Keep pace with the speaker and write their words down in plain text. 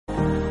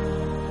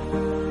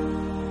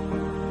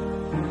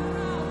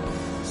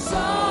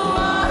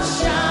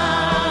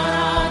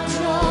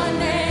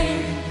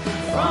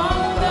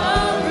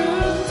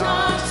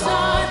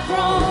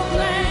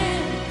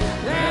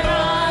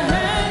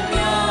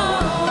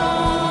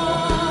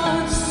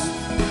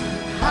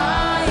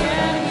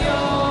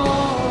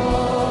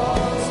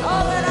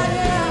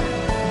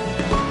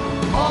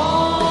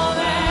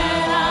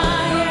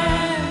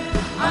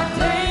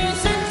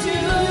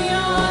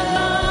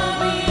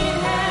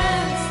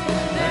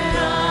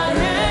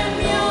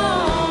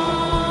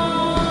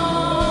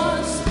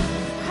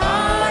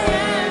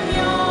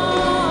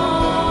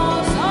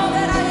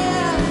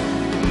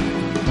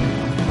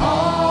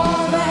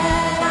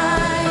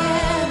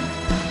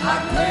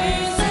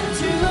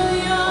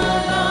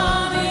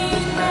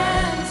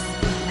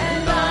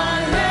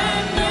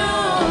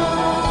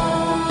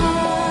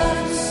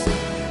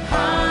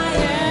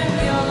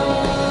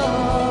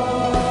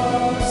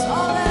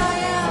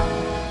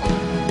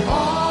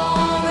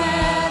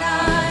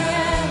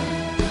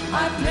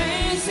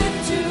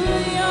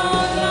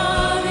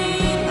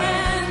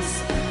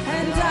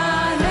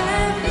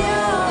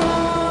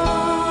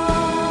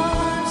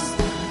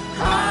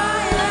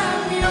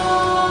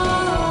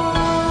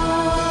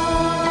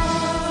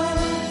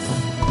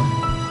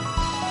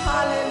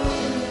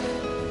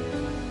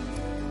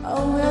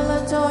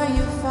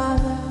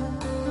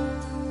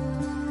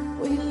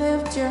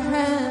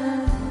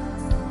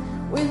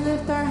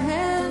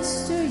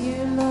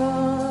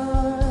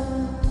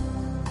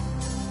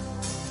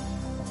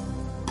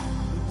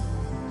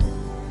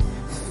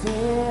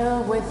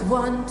filled with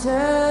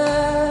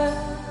wonder,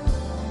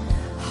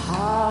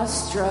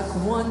 awestruck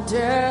wonder,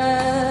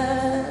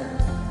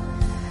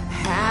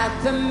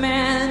 at the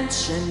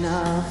mention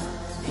of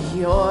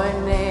your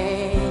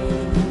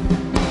name.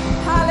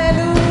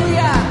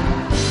 Hallelujah.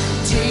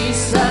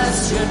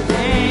 Jesus, your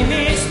name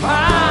is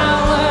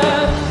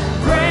power,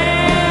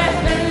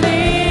 breath and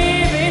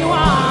living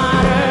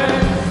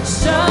water,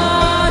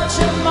 such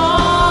a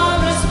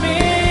marvelous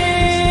mystery.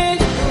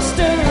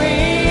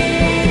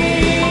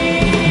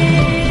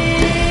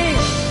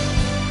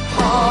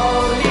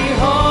 Holy,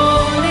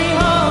 holy,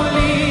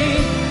 holy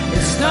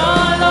is the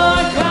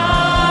Lord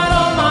God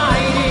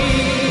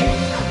Almighty,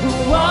 who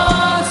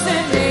was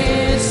and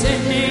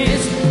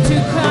is to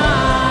come.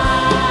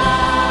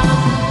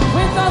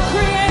 With all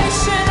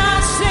creation I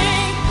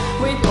sing,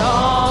 with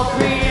all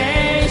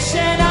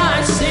creation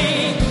I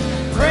sing,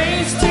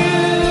 praise to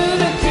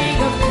the King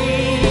of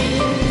Kings.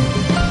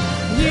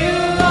 You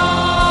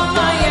are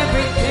my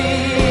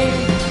everything,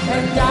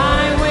 and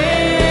I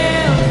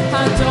will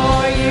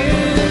adore you.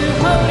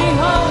 Holy,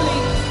 holy,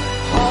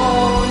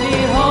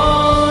 holy,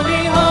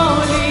 holy,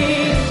 holy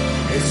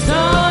is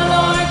the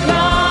Lord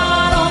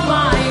God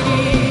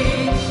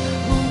Almighty,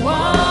 who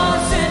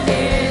was and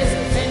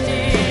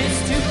is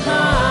to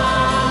come.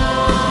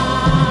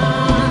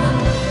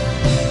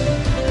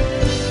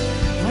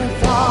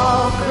 With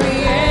all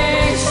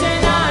creation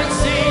I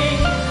sing,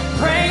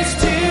 praise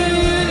to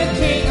the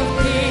King of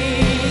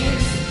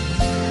Kings.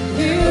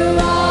 You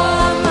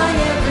are my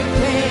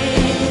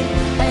everything,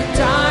 and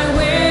I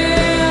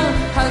will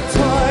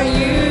adore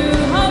you.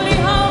 Holy,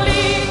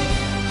 holy,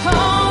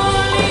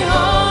 holy,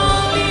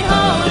 holy,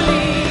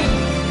 holy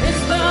is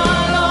the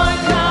Lord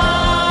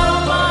God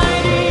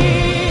Almighty,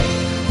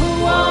 who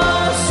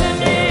was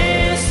and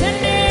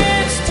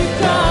is to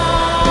come.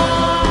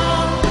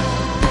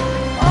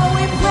 Oh,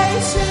 we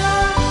praise you,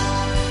 Lord.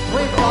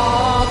 With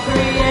all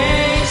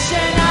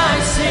creation I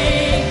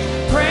sing,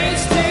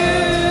 praise to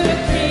the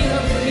King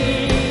of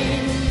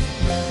Kings.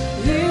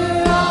 You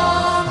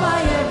are my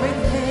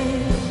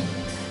everything,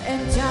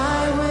 and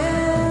I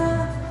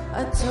will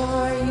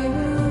adore you.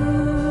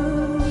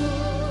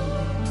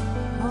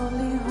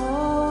 Holy,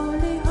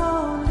 holy,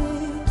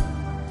 holy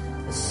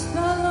is the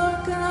Lord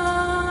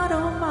God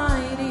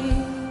Almighty,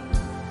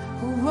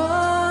 who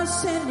was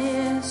and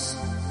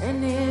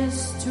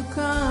is to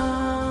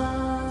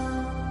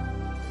come.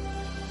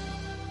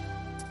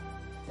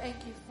 Thank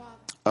you,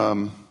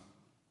 Father.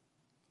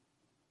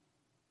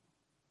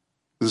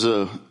 There's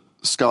a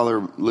scholar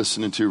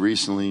listening to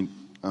recently,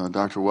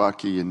 Dr.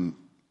 Watkey, and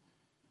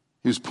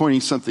he was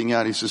pointing something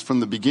out. He says, from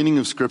the beginning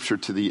of Scripture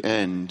to the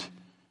end,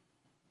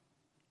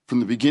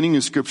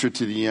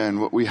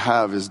 what we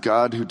have is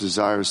God who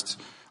desires,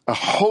 a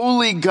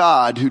holy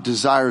God who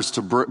desires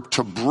to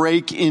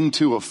break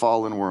into a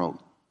fallen world.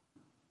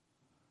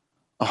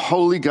 A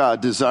holy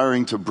God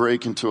desiring to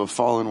break into a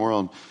fallen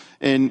world.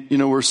 And,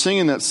 we're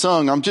singing that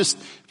song.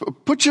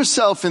 Put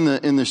yourself in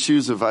the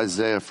shoes of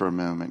Isaiah for a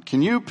moment.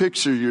 Can you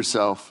picture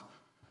yourself?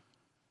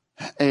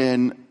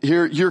 And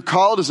here, you're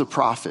called as a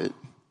prophet.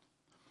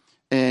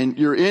 And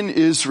you're in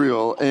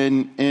Israel,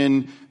 and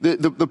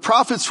the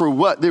prophets were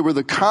what? They were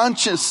the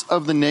conscience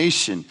of the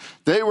nation.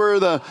 They were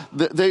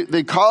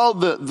they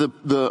called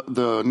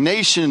the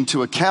nation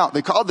to account.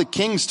 They called the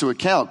kings to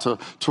account, to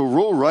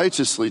rule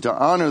righteously, to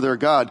honor their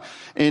God.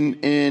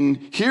 And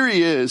here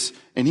he is,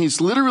 and he's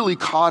literally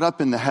caught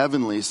up in the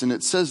heavenlies. And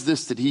it says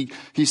this, that he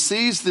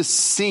sees this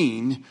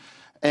scene,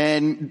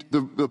 and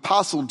the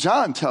Apostle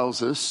John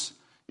tells us,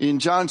 in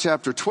John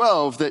chapter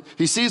 12, that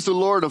he sees the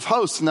Lord of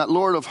hosts, and that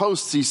Lord of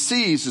hosts he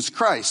sees is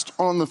Christ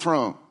on the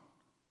throne.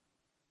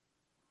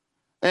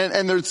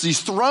 And there's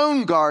these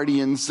throne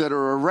guardians that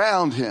are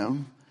around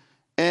him.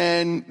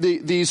 And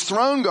these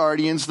throne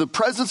guardians, the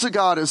presence of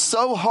God is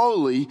so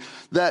holy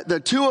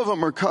that two of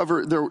them are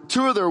covered,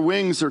 two of their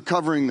wings are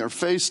covering their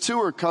face, two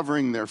are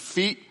covering their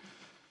feet.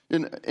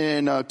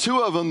 And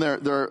two of them,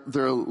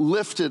 they're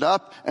lifted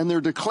up, and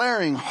they're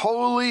declaring,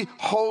 holy,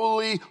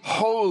 holy,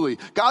 holy.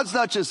 God's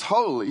not just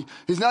holy.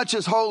 He's not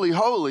just holy,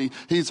 holy.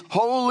 He's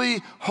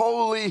holy,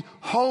 holy,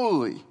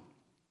 holy.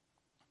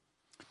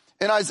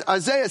 And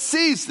Isaiah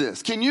sees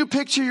this. Can you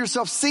picture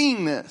yourself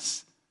seeing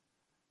this?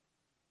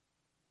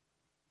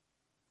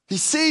 He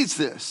sees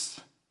this.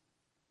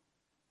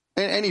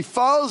 And he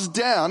falls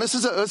down. This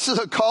is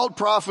a called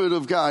prophet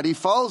of God. He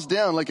falls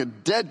down like a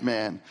dead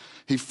man.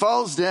 He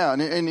falls down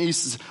and he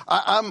says,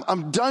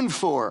 I'm done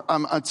for.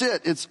 That's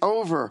it. It's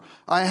over.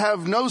 I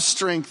have no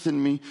strength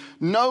in me,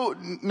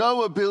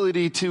 no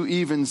ability to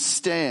even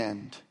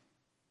stand.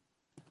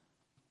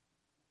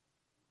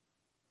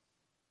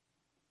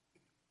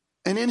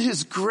 And in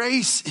his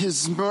grace,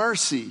 his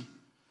mercy,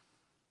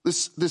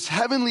 this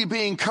heavenly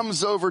being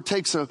comes over,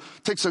 takes a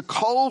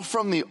coal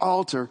from the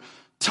altar,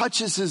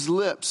 touches his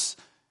lips,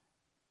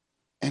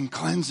 and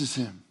cleanses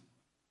him.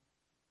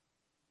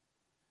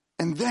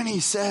 And then he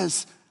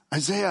says,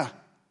 Isaiah,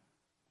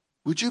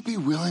 would you be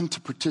willing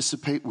to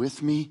participate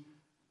with me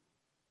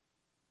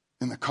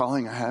in the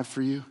calling I have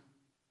for you?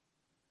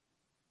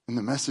 In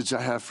the message I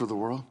have for the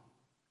world?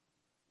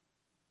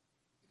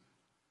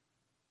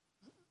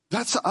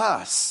 That's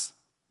us.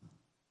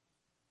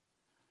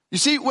 You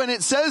see, when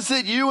it says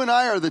that you and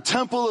I are the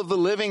temple of the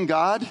living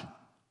God,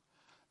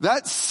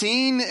 that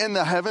scene in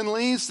the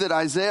heavenlies that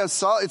Isaiah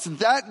saw, it's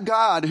that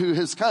God who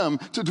has come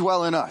to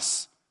dwell in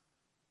us.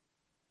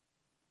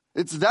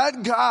 It's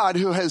that God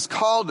who has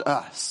called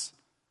us.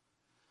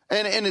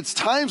 And it's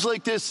times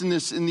like this, in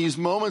these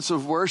moments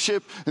of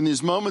worship, in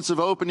these moments of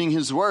opening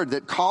his word,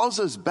 that calls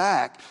us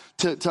back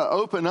to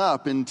open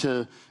up and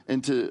to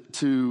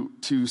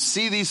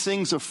see these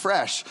things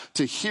afresh,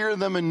 to hear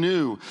them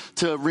anew,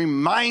 to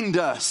remind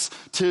us,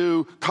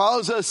 to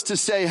cause us to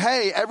say,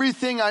 hey,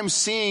 everything I'm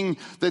seeing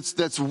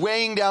that's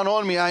weighing down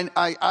on me,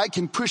 I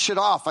can push it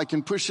off, I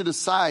can push it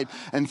aside,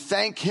 and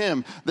thank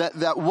him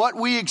that what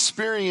we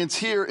experience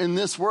here in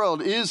this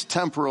world is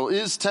temporal,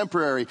 is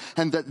temporary,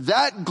 and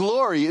that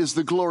glory is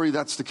the glory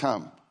that's to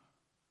come.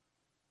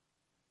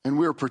 And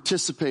we're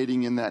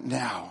participating in that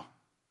now,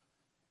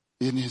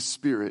 in his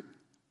Spirit.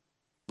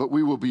 But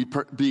we will be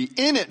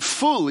in it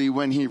fully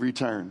when he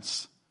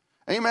returns.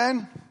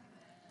 Amen?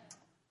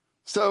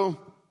 So,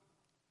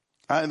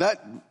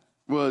 that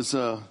was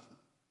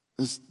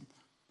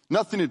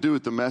nothing to do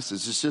with the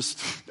message. It's just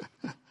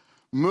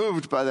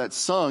moved by that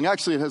song.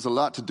 Actually, it has a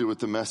lot to do with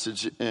the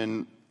message,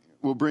 and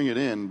we'll bring it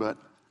in. But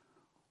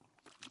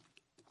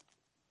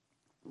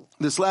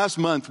this last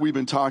month, we've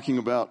been talking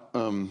about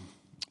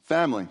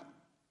family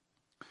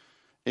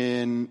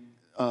and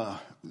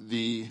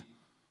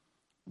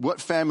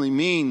what family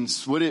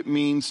means, what it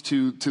means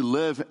to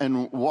live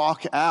and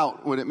walk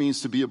out, what it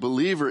means to be a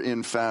believer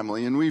in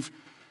family. And we've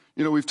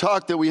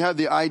talked that we have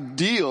the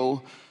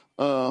ideal,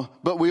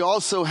 but we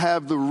also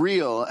have the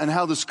real, and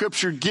how the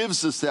scripture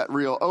gives us that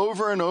real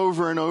over and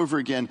over and over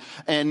again.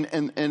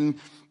 And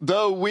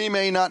though we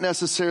may not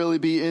necessarily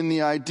be in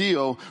the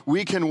ideal,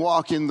 we can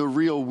walk in the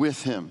real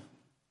with him.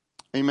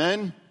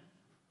 Amen?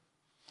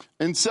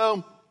 And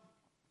so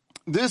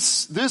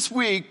this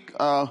week,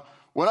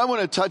 what I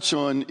want to touch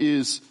on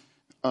is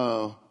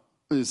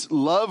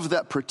love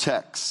that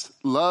protects.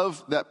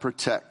 Love that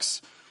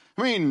protects.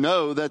 I mean,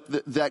 know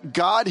that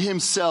God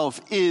himself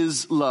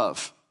is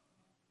love.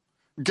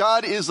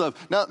 God is love.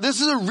 Now,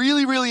 this is a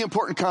really, really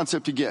important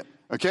concept to get,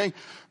 okay?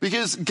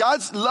 Because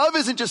God's love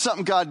isn't just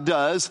something God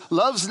does.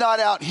 Love's not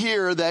out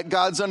here that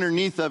God's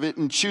underneath of it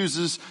and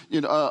chooses,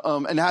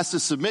 and has to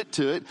submit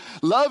to it.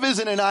 Love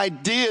isn't an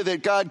idea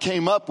that God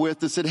came up with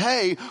that said,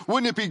 hey,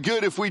 wouldn't it be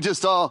good if we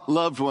just all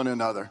loved one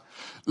another?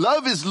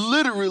 Love is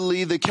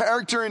literally the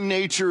character and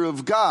nature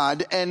of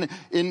God, and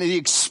in the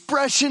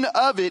expression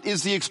of it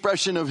is the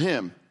expression of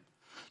him.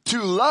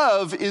 To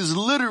love is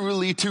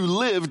literally to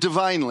live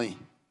divinely.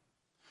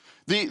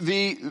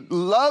 The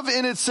love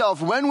in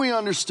itself, when we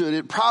understood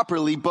it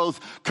properly,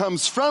 both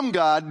comes from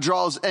God,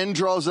 draws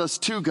us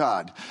to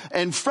God.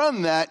 And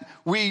from that,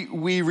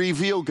 we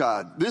reveal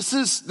God. This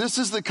is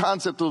the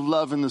concept of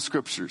love in the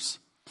scriptures.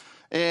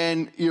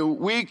 And,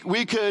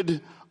 we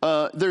could,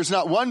 there's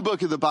not one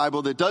book of the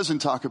Bible that doesn't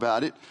talk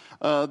about it.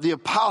 The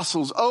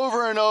apostles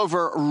over and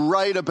over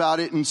write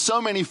about it in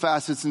so many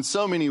facets, in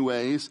so many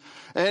ways.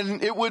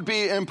 And it would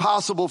be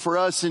impossible for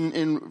us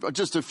in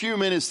just a few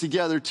minutes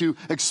together to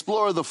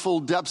explore the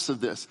full depths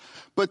of this.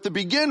 But to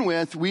begin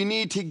with, we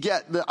need to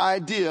get the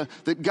idea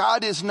that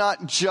God is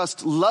not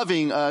just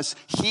loving us,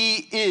 he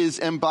is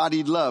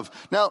embodied love.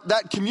 Now,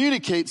 that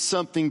communicates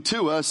something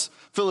to us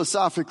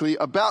philosophically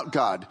about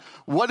God.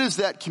 What does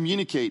that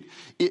communicate?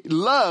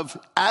 Love,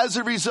 as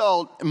a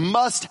result,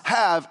 must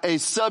have a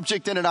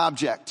subject and an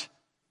object.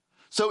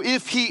 So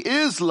if he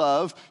is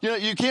love,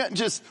 you can't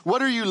just,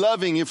 what are you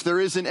loving if there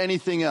isn't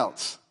anything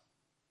else?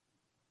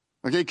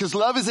 Okay, because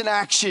love is an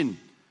action.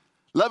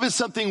 Love is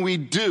something we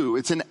do.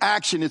 It's an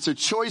action. It's a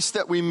choice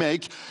that we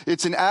make.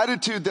 It's an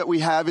attitude that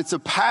we have. It's a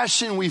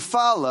passion we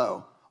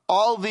follow.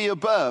 All the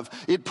above.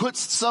 It puts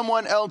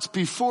someone else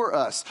before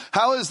us.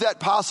 How is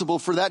that possible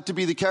for that to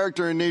be the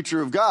character and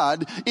nature of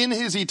God in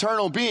his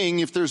eternal being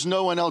if there's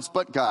no one else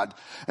but God?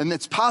 And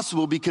that's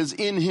possible because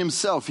in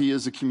himself he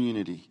is a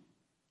community.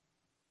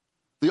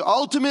 The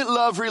ultimate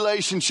love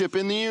relationship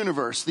in the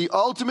universe, is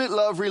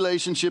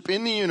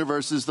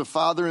the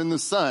Father and the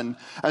Son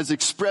as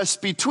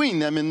expressed between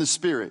them in the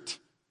Spirit.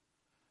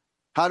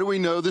 How do we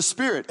know the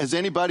Spirit? Has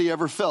anybody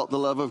ever felt the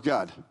love of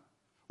God?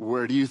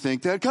 Where do you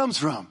think that comes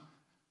from?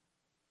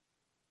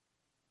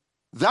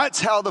 That's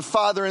how the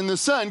Father and the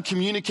Son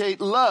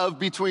communicate love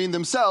between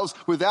themselves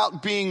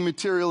without being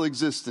material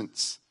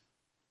existence.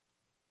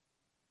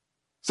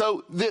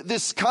 So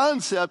this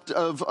concept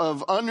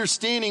of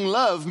understanding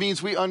love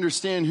means we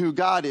understand who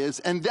God is.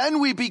 And then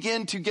we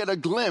begin to get a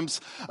glimpse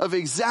of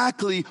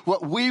exactly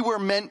what we were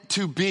meant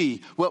to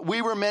be, what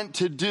we were meant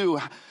to do,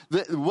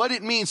 what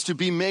it means to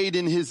be made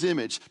in his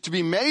image. To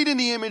be made in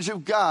the image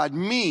of God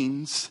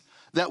means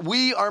that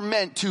we are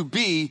meant to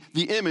be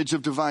the image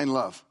of divine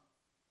love.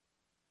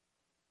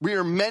 We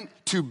are meant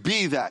to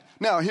be that.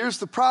 Now, here's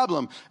the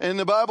problem. And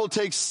the Bible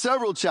takes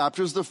several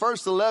chapters, the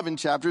first 11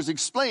 chapters,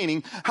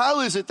 explaining how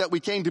is it that we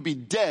came to be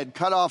dead,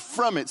 cut off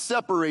from it,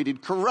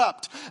 separated,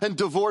 corrupt, and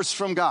divorced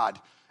from God.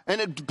 And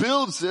it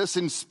builds this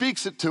and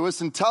speaks it to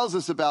us and tells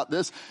us about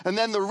this. And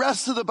then the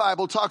rest of the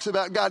Bible talks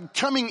about God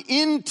coming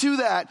into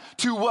that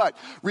to what?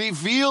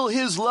 Reveal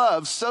his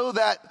love so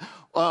that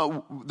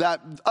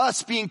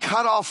us being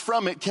cut off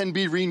from it can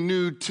be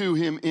renewed to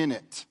him in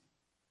it.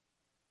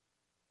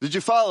 Did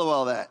you follow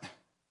all that?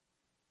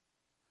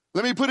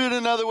 Let me put it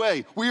another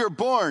way. We are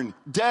born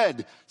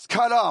dead,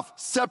 cut off,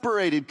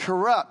 separated,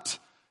 corrupt.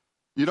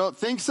 You don't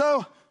think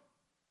so?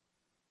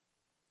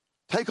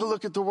 Take a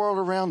look at the world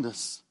around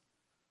us.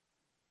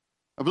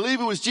 I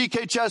believe it was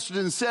G.K.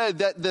 Chesterton said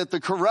that the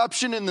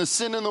corruption and the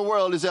sin in the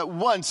world is at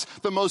once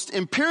the most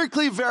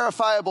empirically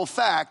verifiable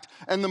fact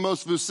and the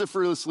most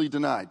vociferously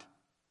denied.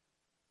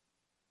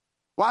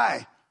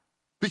 Why?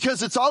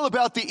 Because it's all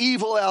about the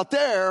evil out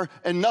there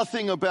and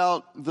nothing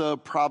about the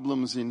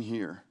problems in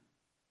here.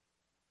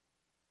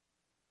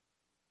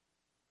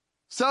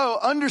 So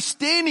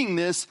understanding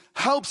this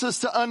helps us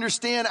to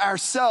understand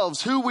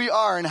ourselves, who we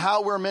are and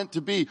how we're meant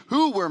to be.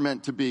 Who we're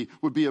meant to be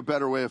would be a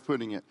better way of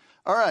putting it.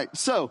 All right,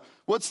 so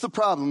what's the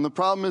problem? The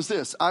problem is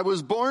this. I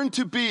was born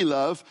to be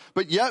love,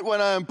 but yet when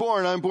I'm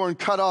born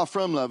cut off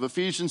from love.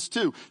 Ephesians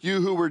 2,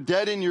 you who were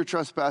dead in your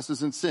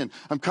trespasses and sin.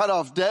 I'm cut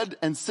off, dead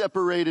and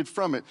separated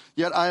from it.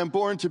 Yet I am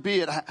born to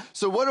be it.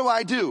 So what do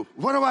I do?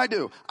 What do I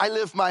do? I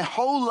live my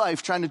whole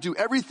life trying to do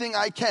everything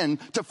I can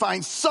to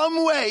find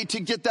some way to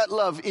get that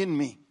love in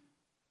me.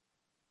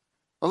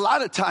 A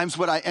lot of times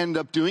what I end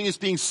up doing is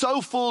being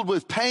so filled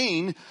with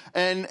pain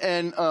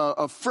and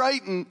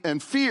fright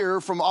and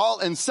fear from all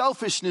and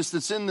selfishness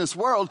that's in this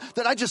world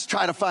that I just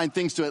try to find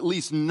things to at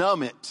least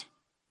numb it,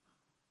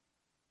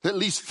 to at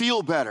least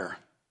feel better.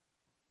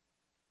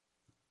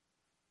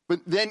 But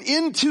then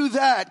into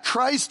that,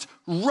 Christ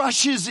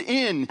rushes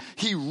in.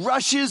 He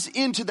rushes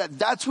into that.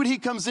 That's what he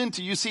comes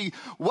into. You see,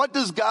 what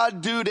does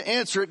God do to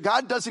answer it?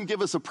 God doesn't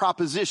give us a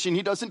proposition.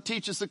 He doesn't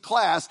teach us a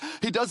class.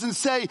 He doesn't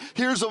say,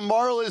 here's a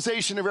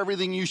moralization of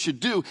everything you should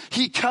do.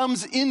 He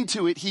comes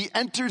into it. He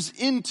enters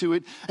into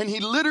it. And he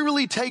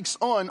literally takes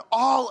on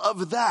all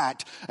of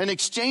that and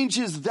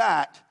exchanges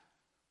that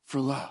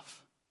for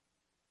love.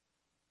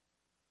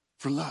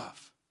 For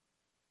love.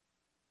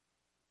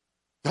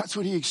 That's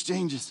what he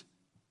exchanges.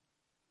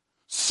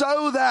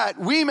 So that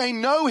we may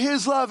know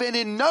his love, and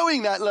in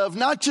knowing that love,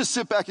 not just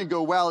sit back and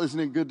go, wow, isn't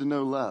it good to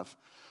know love?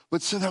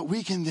 But so that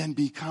we can then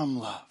become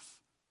love.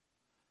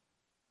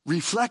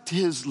 Reflect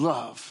his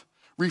love,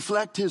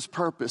 reflect his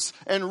purpose,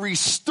 and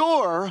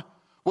restore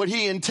what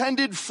he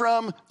intended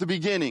from the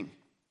beginning.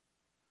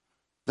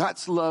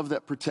 That's love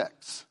that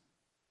protects.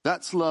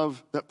 That's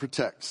love that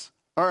protects.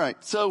 All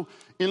right, so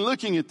in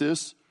looking at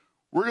this,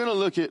 we're going to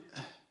look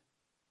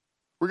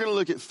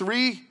at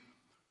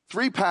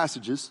three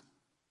passages.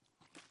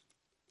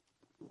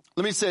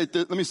 Let me say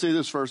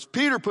this first.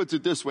 Peter puts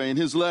it this way in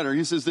his letter.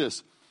 He says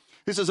this.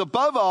 He says,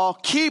 above all,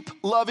 keep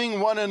loving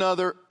one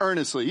another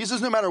earnestly. He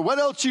says, no matter what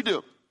else you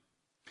do,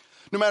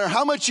 no matter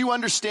how much you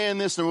understand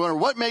this, no matter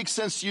what makes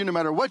sense to you, no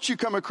matter what you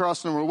come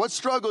across, no matter what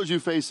struggles you're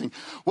facing,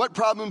 what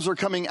problems are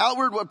coming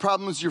outward, what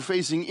problems you're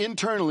facing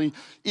internally,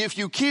 if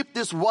you keep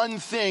this one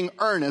thing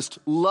earnest,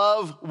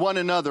 love one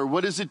another,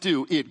 what does it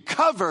do? It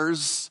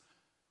covers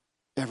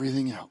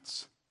everything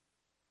else.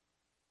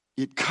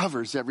 It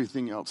covers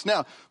everything else.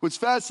 Now, what's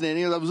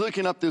fascinating is I was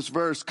looking up this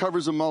verse,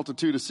 covers a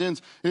multitude of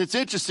sins. And it's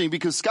interesting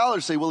because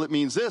scholars say, well, it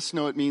means this.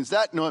 No, it means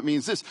that. No, it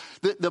means this.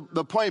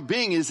 The point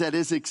being is that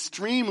it's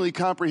extremely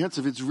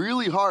comprehensive. It's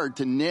really hard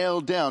to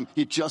nail down.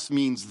 It just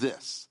means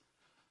this.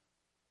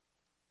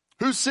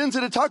 Whose sins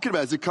is it talking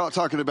about? Is it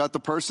talking about the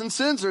person's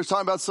sins, or is it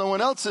talking about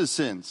someone else's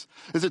sins?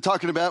 Is it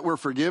talking about we're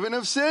forgiven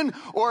of sin,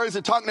 or is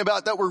it talking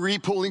about that we're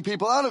pulling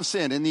people out of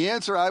sin? And the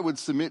answer I would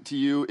submit to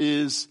you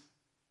is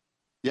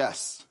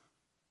yes.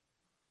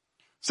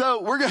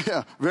 So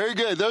very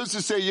good. Those who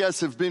say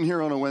yes have been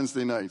here on a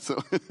Wednesday night. So,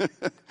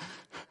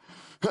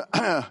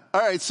 all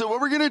right. So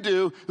what we're going to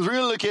do is we're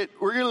going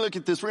to look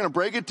at this. We're going to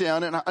break it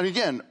down. And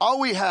again, all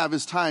we have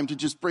is time to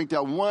just break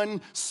down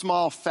one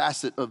small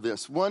facet of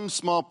this, one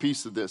small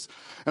piece of this.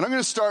 And I'm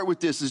going to start with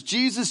this as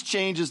Jesus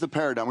changes the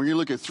paradigm. We're going to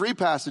look at three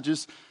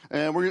passages,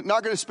 and we're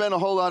not going to spend a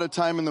whole lot of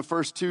time in the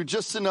first two,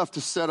 just enough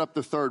to set up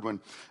the third one.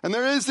 And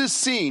there is this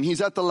scene.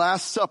 He's at the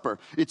Last Supper.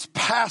 It's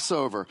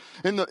Passover.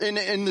 And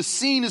the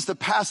scene is the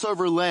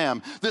Passover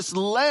lamb. This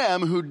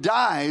lamb who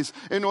dies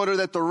in order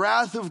that the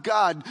wrath of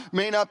God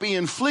may not be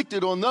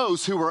inflicted on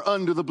those who are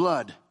under the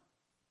blood.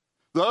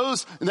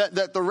 Those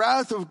that the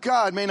wrath of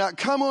God may not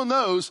come on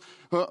those,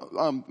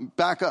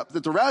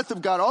 that the wrath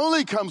of God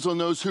only comes on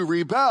those who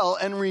rebel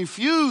and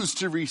refuse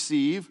to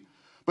receive.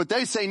 But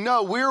they say,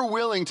 no, we're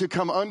willing to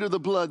come under the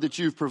blood that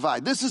you've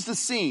provided. This is the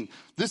scene.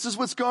 This is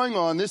what's going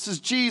on. This is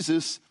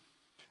Jesus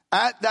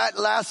at that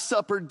Last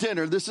Supper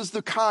dinner. This is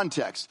the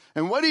context.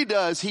 And what he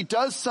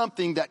does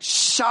something that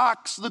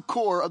shocks the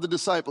core of the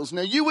disciples.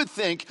 Now, you would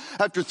think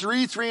after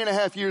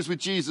 3.5 years with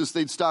Jesus,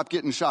 they'd stop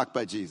getting shocked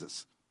by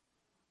Jesus.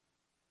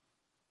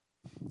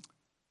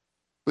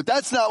 But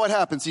that's not what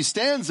happens. He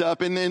stands up,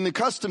 and in the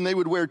custom, they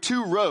would wear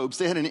two robes.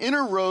 They had an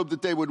inner robe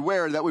that they would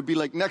wear that would be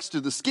like next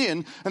to the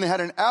skin, and they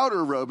had an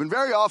outer robe. And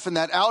very often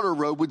that outer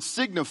robe would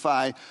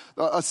signify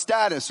a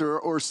status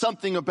or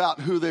something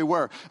about who they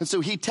were. And so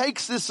he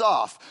takes this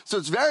off. So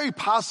it's very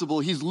possible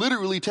he's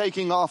literally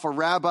taking off a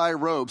rabbi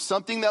robe,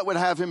 something that would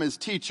have him as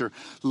teacher,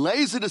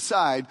 lays it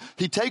aside.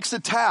 He takes a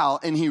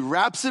towel and he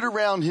wraps it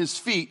around his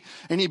feet,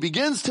 and he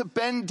begins to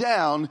bend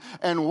down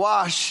and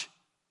wash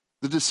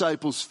the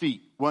disciples'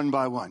 feet one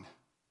by one.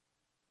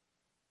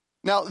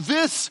 Now,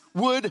 this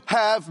would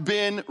have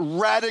been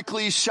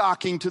radically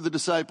shocking to the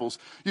disciples.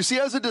 You see,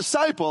 as a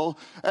disciple,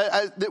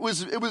 they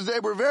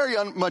were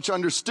very much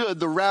understood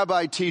the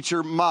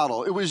rabbi-teacher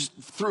model. It was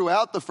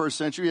throughout the first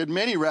century. You had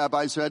many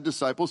rabbis who had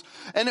disciples,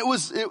 and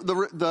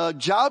the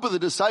job of the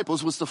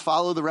disciples was to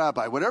follow the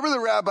rabbi. Whatever the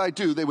rabbi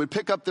do, they would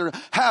pick up their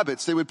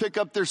habits, they would pick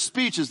up their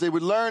speeches, they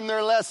would learn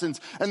their lessons,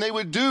 and they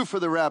would do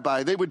for the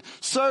rabbi. They would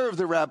serve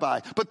the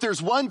rabbi. But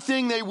there's one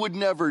thing they would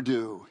never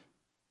do.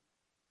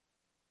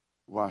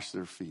 Wash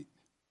their feet.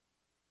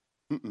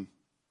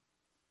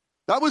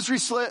 That was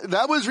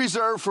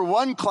reserved for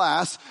one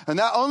class, and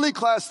that only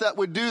class that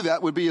would do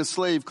that would be a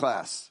slave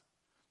class.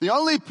 The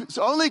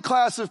only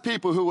class of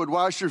people who would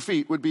wash your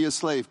feet would be a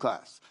slave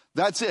class.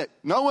 That's it.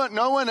 No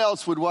one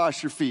else would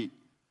wash your feet.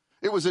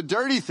 It was a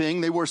dirty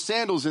thing. They wore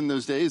sandals in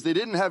those days. They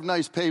didn't have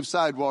nice paved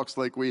sidewalks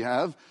like we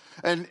have.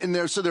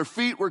 So their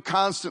feet were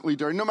constantly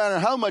dirty. No matter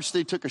how much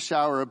they took a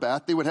shower or a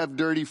bath, they would have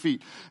dirty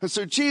feet. And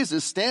so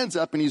Jesus stands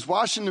up and he's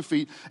washing the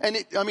feet. And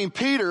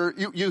Peter,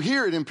 you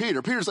hear it in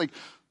Peter. Peter's like,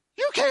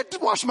 "You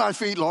can't wash my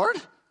feet, Lord."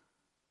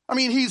 I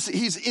mean,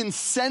 he's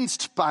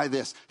incensed by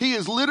this. He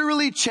is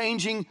literally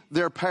changing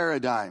their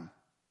paradigm.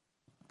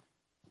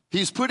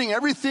 He's putting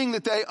everything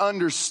that they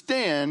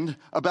understand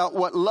about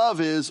what love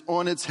is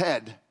on its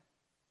head.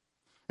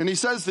 And he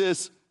says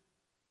this,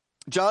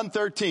 John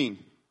 13.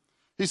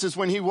 He says,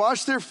 when he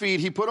washed their feet,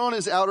 he put on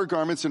his outer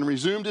garments and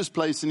resumed his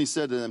place, and he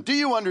said to them, "Do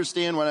you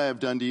understand what I have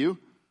done to you?"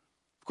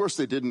 Of course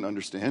they didn't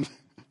understand.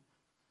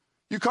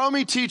 "You call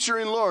me teacher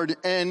and Lord,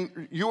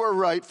 and you are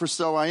right, for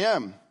so I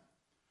am.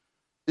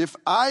 If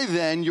I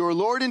then, your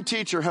Lord and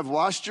teacher, have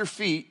washed your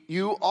feet,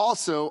 you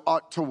also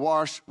ought to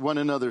wash one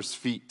another's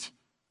feet.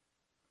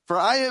 For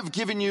I have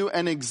given you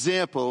an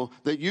example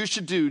that you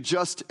should do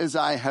just as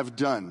I have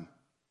done.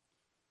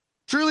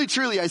 Truly,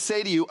 truly, I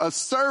say to you, a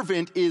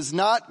servant is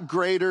not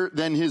greater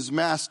than his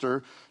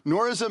master,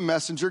 nor is a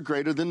messenger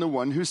greater than the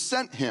one who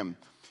sent him.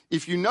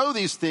 If you know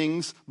these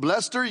things,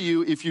 blessed are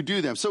you if you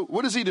do them." So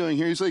what is he doing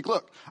here? He's like,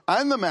 look,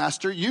 I'm the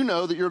master. You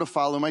know that you're to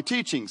follow my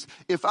teachings.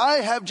 If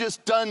I have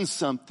just done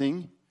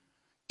something,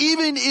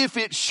 even if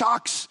it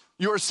shocks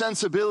your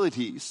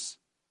sensibilities,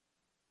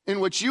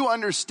 in which you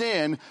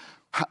understand,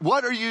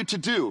 what are you to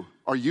do?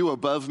 Are you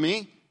above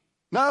me?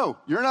 No,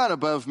 you're not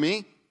above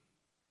me.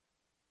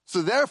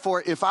 So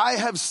therefore, if I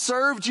have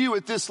served you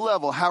at this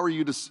level, how are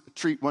you to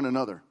treat one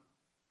another?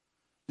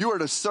 You are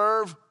to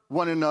serve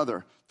one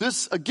another.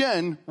 This,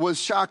 again, was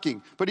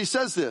shocking. But he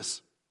says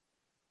this.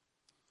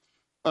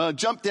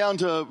 Jump down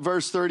to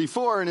verse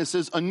 34, and it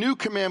says, "A new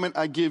commandment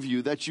I give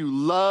you, that you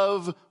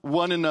love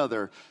one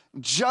another.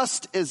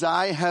 Just as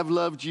I have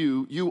loved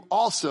you, you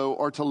also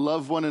are to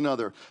love one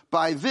another.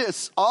 By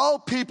this, all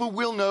people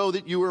will know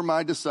that you are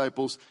my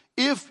disciples,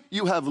 if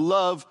you have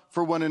love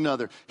for one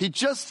another." He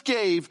just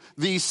gave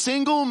the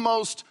single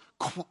most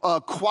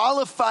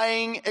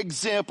qualifying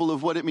example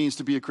of what it means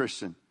to be a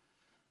Christian.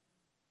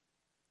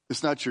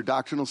 It's not your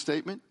doctrinal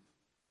statement,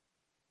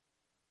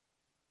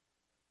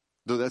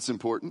 though that's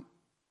important.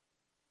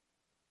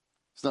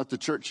 It's not the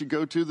church you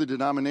go to, the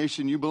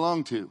denomination you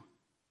belong to,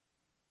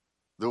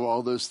 though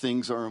all those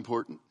things are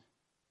important.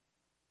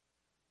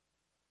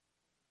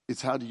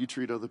 It's how do you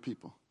treat other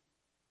people?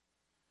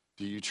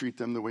 Do you treat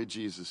them the way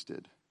Jesus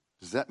did?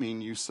 Does that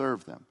mean you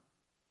serve them?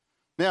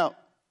 Now,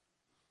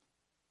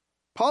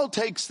 Paul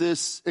takes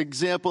this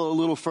example a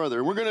little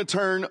further. We're going to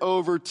turn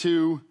over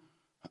to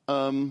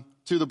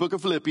the book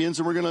of Philippians,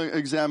 and we're going to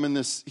examine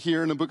this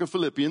here in the book of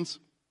Philippians.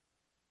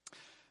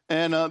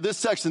 And this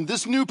section,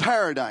 this new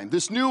paradigm,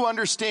 this new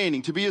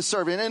understanding to be a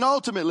servant, and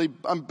ultimately,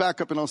 I'm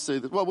back up and I'll say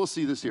that. Well, we'll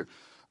see this here.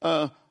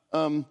 Paul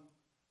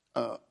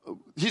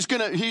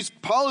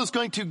is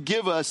going to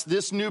give us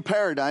this new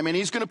paradigm, and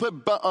he's going to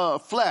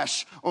put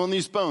flesh on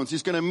these bones.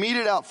 He's going to mete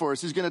it out for us.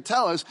 He's going to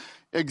tell us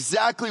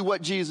exactly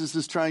what Jesus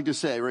is trying to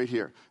say right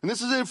here. And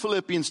this is in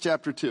Philippians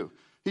chapter 2.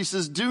 He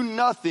says, "Do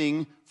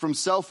nothing from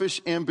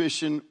selfish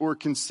ambition or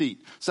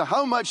conceit." So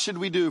how much should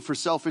we do for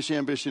selfish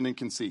ambition and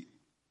conceit?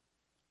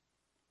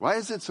 Why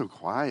is it so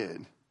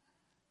quiet?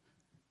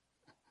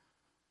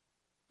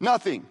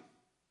 Nothing.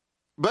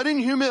 "But in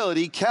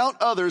humility, count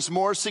others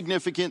more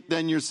significant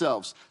than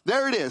yourselves."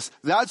 There it is.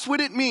 That's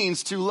what it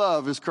means to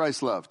love as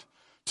Christ loved.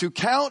 To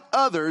count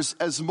others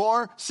as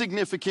more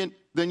significant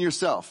than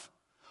yourself.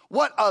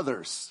 What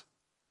others?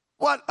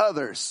 What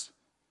others?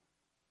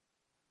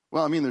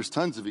 Well, there's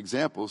tons of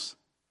examples.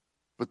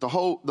 But the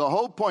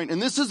whole point,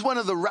 and this is one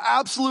of the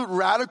absolute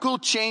radical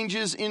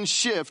changes in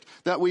shift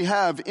that we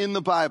have in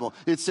the Bible.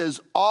 It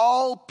says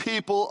all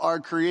people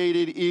are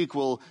created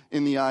equal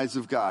in the eyes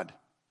of God.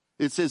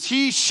 It says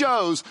he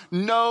shows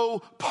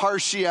no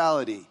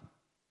partiality.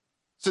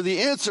 So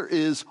the answer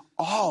is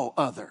all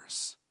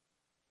others.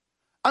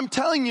 I'm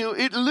telling you,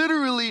 it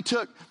literally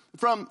took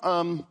from,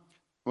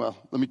 well,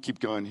 let me keep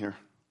going here.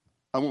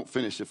 I won't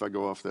finish if I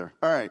go off there.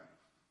 All right.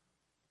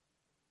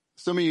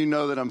 Some of you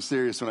know that I'm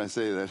serious when I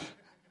say that.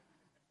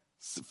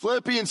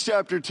 Philippians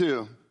chapter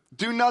 2.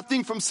 Do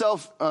nothing from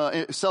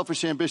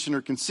selfish ambition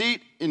or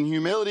conceit. In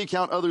humility,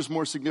 count others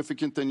more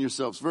significant than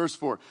yourselves. Verse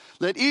 4.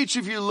 Let each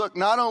of you look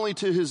not only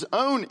to his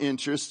own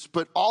interests,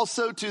 but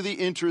also to the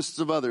interests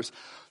of others.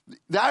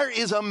 There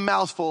is a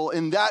mouthful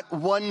in that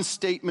one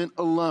statement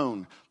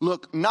alone.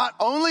 Look not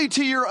only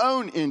to your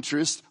own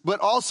interests, but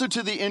also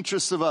to the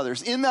interests of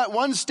others. In that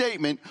one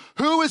statement,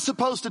 who is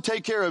supposed to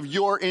take care of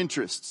your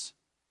interests?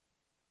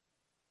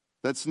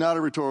 That's not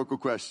a rhetorical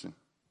question.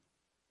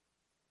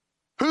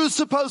 Who's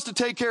supposed to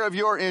take care of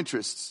your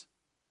interests?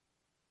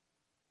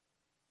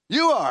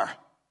 You are.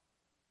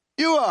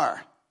 You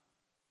are.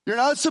 You're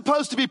not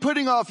supposed to be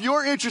putting off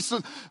your interests.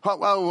 Wait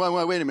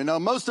a minute. Now,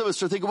 most of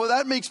us are thinking, well,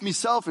 that makes me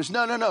selfish.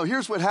 No.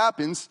 Here's what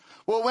happens.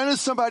 Well, when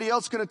is somebody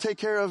else going to take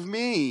care of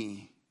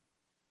me?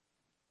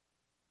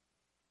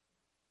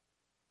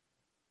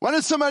 When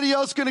is somebody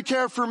else going to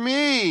care for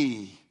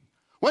me?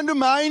 When do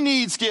my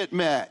needs get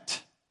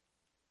met?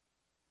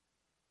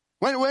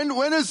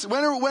 When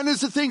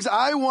is the things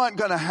I want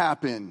going to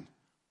happen?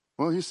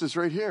 Well, he says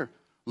right here,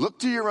 look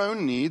to your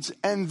own needs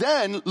and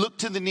then look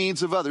to the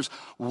needs of others.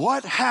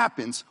 What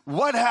happens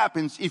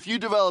if you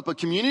develop a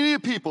community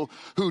of people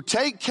who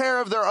take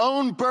care of their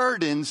own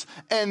burdens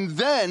and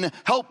then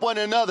help one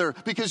another?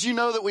 Because you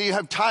know that we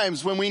have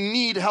times when we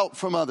need help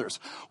from others.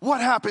 What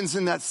happens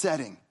in that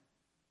setting?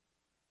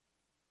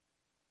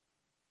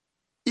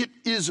 It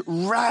is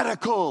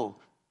radical.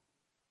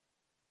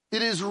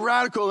 It is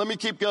radical. Let me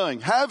keep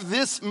going. Have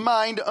this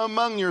mind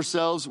among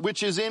yourselves,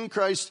 which is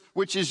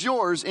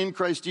yours in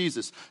Christ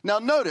Jesus. Now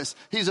notice,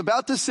 he's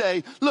about to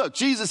say, look,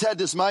 Jesus had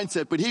this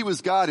mindset, but he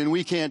was God and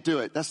we can't do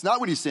it. That's not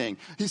what he's saying.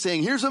 He's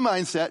saying, here's a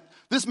mindset.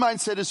 This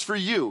mindset is for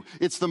you.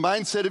 It's the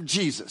mindset of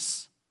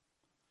Jesus.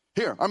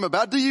 Here, I'm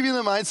about to give you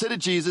the mindset of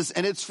Jesus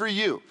and it's for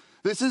you.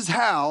 This is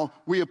how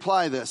we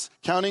apply this,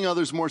 counting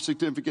others more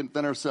significant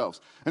than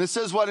ourselves. And it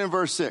says what in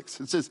verse 6?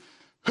 It says,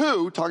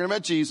 who, talking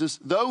about Jesus,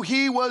 though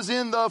he was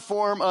in the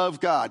form of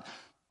God.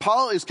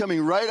 Paul is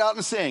coming right out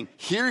and saying,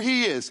 here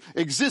he is,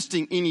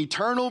 existing in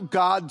eternal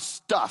God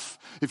stuff.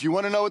 If you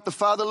want to know what the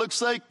Father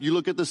looks like, you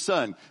look at the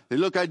Son. They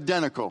look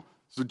identical.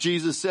 So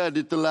Jesus said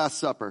at the Last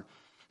Supper.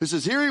 He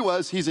says, here he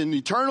was, he's in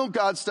eternal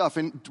God stuff.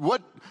 And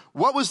what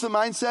was the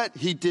mindset?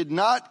 He did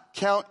not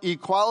count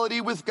equality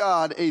with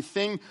God a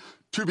thing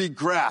to be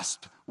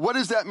grasped. What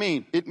does that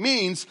mean? It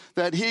means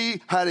that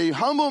he had a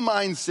humble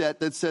mindset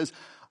that says,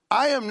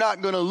 I am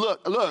not going to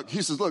look.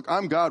 He says, look,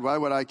 I'm God. Why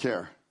would I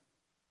care?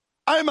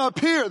 I'm up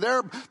here.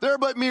 They're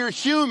but mere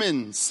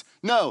humans.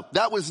 No,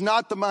 that was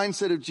not the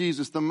mindset of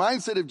Jesus. The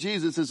mindset of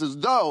Jesus is as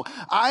though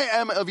I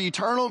am of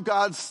eternal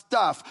God's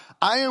stuff.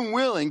 I am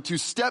willing to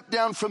step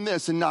down from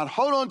this and not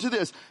hold on to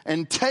this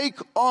and take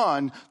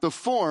on the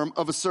form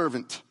of a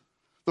servant,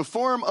 the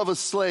form of a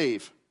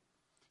slave.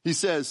 He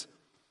says,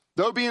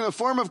 though being in the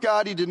form of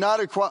God, he did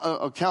not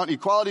account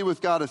equality with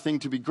God a thing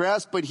to be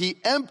grasped, but he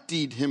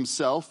emptied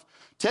himself,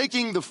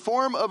 taking the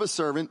form of a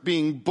servant,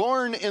 being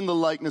born in the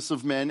likeness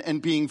of men,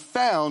 and being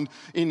found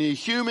in a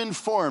human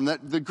form.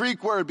 That the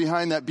Greek word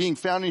behind that, being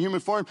found in a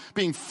human form,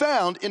 being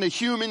found in a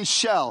human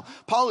shell.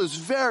 Paul is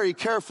very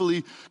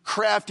carefully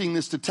crafting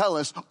this to tell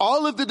us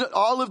all of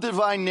the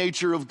divine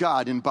nature of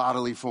God in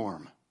bodily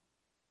form.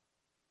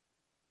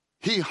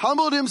 He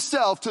humbled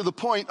himself to the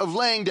point of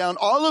laying down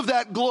all of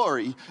that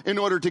glory in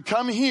order to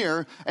come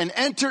here and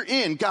enter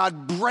in,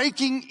 God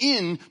breaking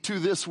into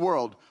this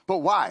world. But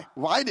why?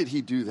 Why did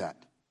he do that?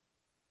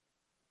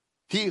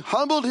 He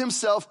humbled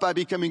himself by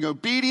becoming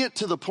obedient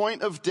to the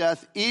point of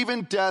death,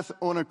 even death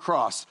on a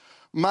cross.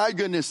 My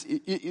goodness,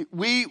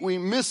 we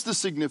miss the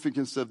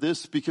significance of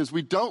this because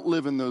we don't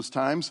live in those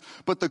times.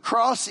 But the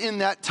cross in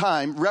that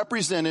time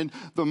represented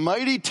the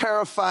mighty,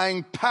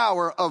 terrifying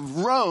power of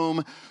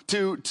Rome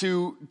to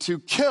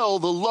kill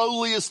the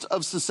lowliest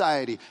of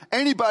society.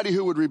 Anybody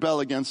who would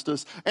rebel against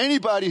us,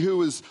 anybody who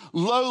is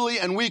lowly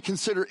and we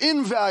consider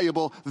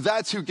invaluable,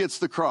 that's who gets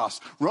the cross.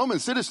 Roman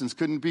citizens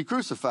couldn't be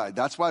crucified.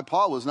 That's why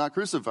Paul was not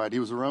crucified. He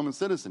was a Roman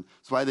citizen.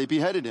 That's why they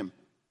beheaded him.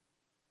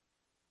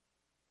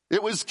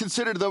 It was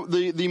considered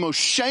the most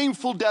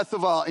shameful death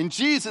of all. And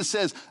Jesus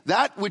says,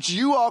 that which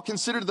you all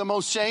consider the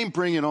most shame,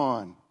 bring it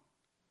on.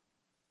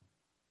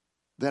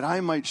 That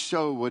I might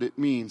show what it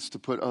means to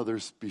put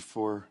others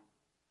before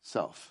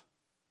self.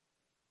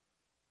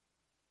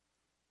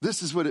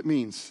 This is what it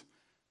means.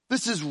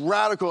 This is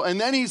radical. And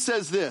then he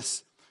says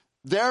this,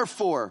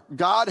 Therefore,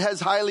 God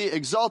has highly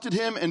exalted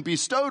him and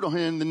bestowed on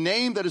him the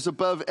name that is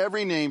above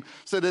every name,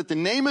 so that the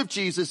name of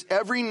Jesus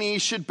every knee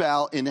should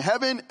bow in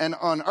heaven and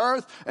on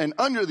earth and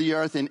under the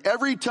earth, and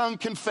every tongue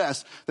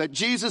confess that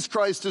Jesus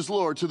Christ is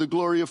Lord, to the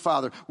glory of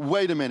Father.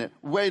 Wait a minute.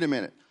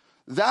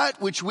 That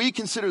which we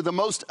consider the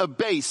most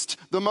abased,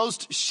 the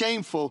most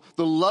shameful,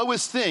 the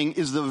lowest thing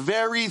is the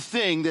very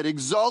thing that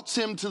exalts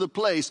him to the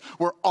place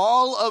where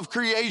all of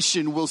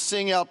creation will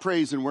sing out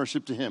praise and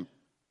worship to him,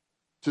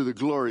 to the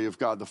glory of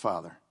God the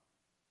Father.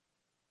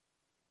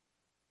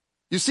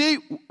 You see,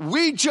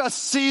 we just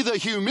see the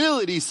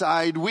humility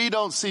side. We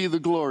don't see the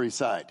glory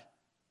side.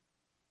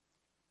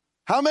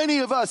 How many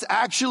of us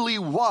actually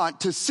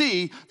want to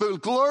see the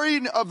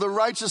glory of the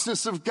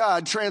righteousness of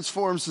God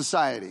transform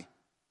society?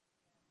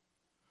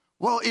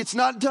 Well, it's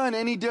not done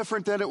any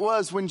different than it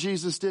was when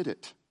Jesus did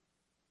it.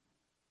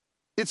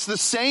 It's the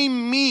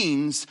same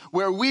means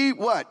where we,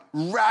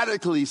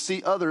 radically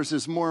see others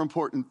as more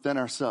important than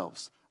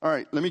ourselves. All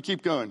right, let me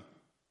keep going.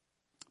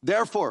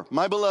 Therefore,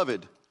 my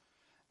beloved,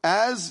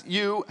 as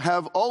you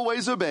have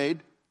always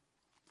obeyed,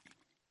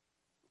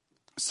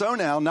 so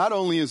now, not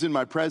only as in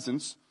my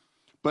presence,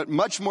 but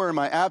much more in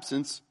my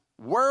absence,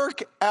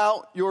 work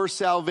out your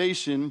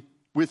salvation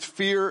with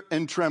fear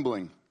and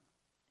trembling.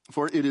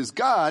 For it is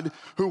God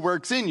who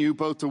works in you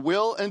both to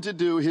will and to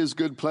do his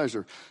good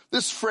pleasure.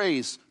 This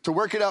phrase, to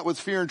work it out with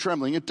fear and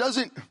trembling,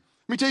 let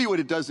me tell you what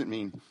it doesn't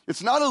mean.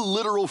 It's not a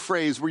literal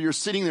phrase where you're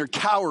sitting there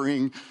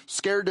cowering,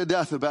 scared to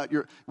death about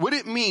what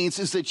it means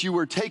is that you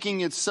are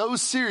taking it so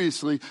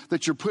seriously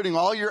that you're putting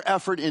all your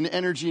effort and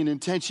energy and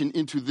intention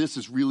into this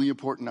is really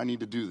important. I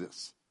need to do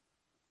this.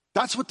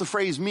 That's what the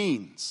phrase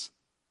means.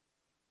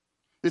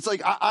 It's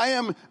like,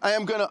 I'm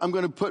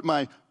going to put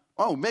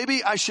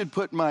maybe I should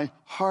put my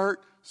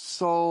heart,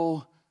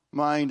 soul,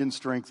 mind, and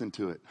strength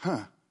into it.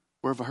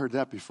 Where have I heard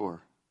that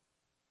before?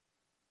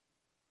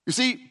 You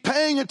see,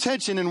 paying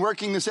attention and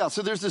working this out.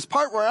 So there's this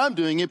part where I'm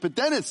doing it, but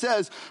then it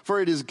says,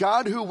 for it is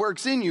God who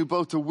works in you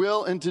both to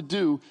will and to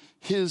do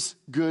his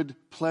good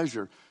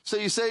pleasure. So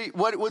you say,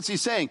 what's he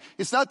saying?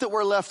 It's not that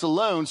we're left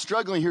alone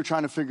struggling here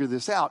trying to figure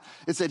this out.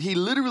 It's that he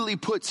literally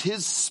puts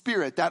his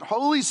Spirit, that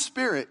Holy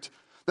Spirit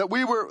that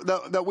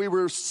we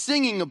were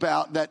singing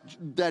about,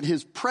 that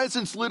his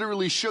presence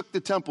literally shook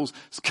the temples,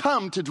 has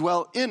come to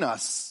dwell in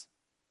us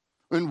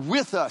and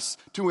with us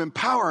to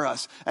empower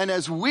us. And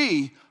as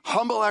we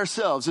humble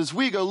ourselves, as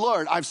we go,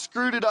 Lord, I've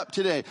screwed it up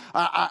today,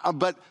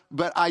 but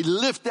I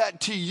lift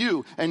that to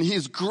you, and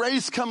his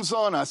grace comes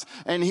on us,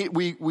 and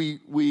we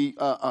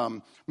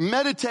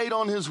meditate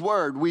on his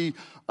word. We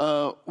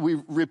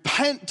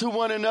repent to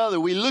one another.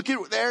 We look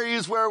at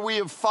areas where we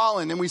have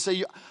fallen, and we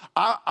say,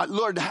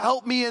 Lord,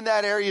 help me in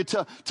that area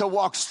to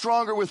walk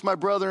stronger with my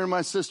brother and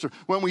my sister.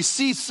 When we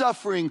see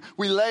suffering,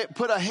 we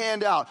put a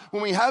hand out.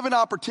 When we have an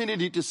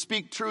opportunity to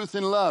speak truth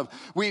in love,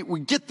 we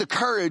get the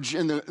courage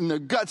and the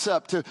guts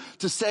up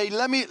to say,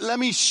 let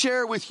me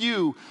share with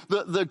you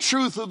the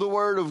truth of the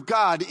word of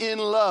God in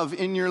love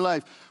in your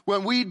life.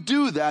 When we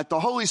do that, the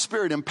Holy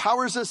Spirit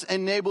empowers us,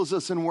 enables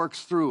us, and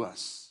works through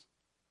us.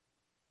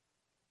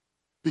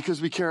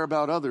 Because we care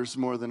about others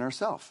more than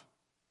ourselves.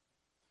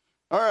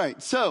 All right,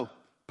 so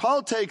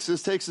Paul takes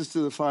us to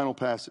the final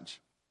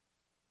passage.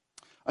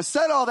 I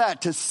said all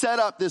that to set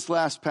up this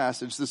last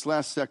passage, this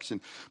last section,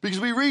 because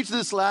we reach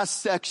this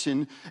last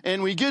section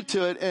and we get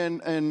to it,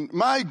 and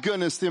my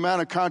goodness, the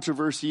amount of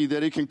controversy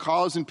that it can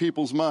cause in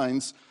people's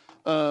minds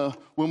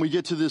when we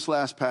get to this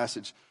last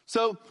passage.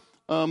 So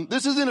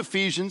this is in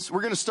Ephesians.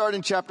 We're going to start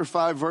in chapter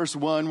 5, verse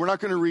 1. We're not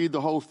going to read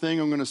the whole thing.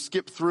 I'm going to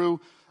skip through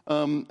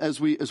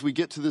as we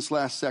get to this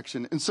last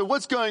section. And so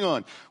what's going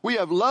on? We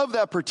have love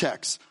that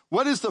protects.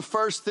 What is the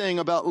first thing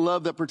about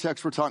love that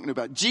protects we're talking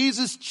about?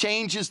 Jesus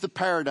changes the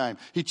paradigm.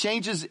 He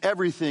changes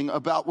everything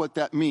about what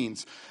that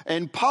means.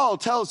 And Paul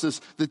tells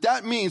us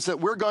that means that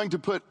we're going to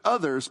put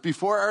others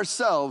before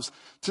ourselves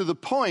to the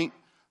point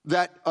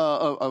that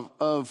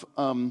of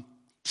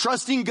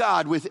trusting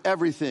God with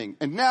everything.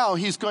 And now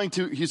he's going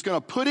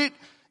to put it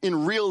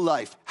in real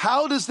life.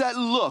 How does that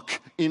look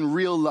in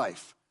real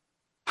life?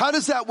 How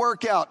does that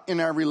work out in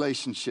our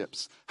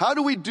relationships? How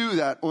do we do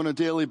that on a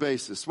daily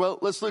basis? Well,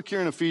 let's look here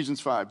in Ephesians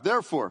 5.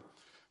 Therefore,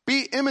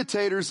 be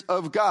imitators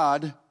of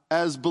God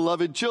as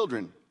beloved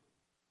children.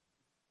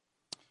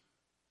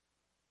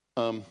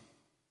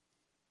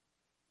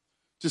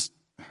 Just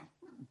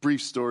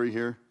brief story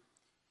here.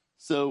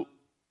 So,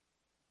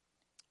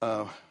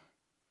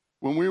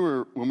 when we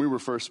were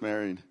first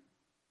married,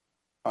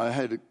 I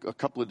had a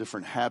couple of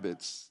different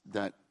habits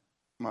that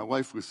my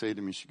wife would say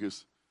to me. She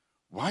goes,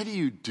 why do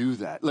you do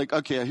that? Like,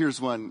 okay,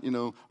 here's one.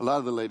 A lot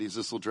of the ladies,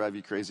 this will drive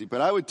you crazy.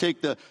 But I would take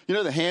the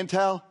hand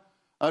towel.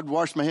 I'd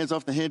wash my hands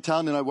off the hand towel,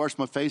 and then I'd wash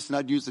my face, and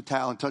I'd use the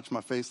towel and touch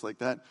my face like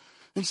that.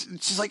 And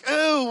she's like,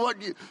 oh,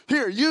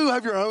 here, you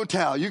have your own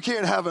towel. You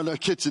can't have a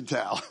kitchen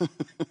towel.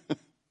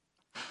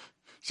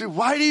 She said,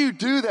 why do you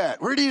do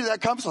that? Where do that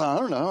come from? I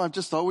don't know. I've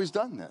just always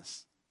done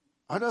this.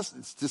 I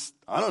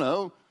don't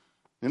know.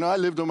 I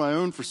lived on my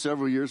own for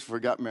several years before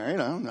I got married.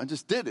 I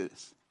just did it.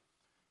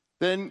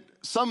 Then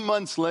some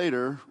months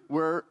later,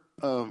 we're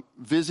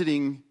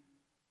visiting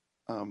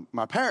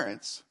my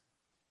parents,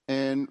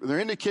 and they're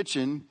in the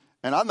kitchen,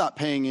 and I'm not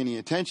paying any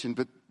attention,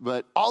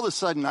 but all of a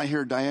sudden I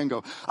hear Diane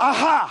go,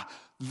 "Aha!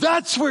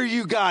 That's where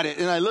you got it."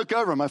 And I look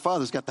over, and my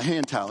father's got the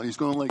hand towel, and he's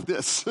going like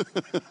this. I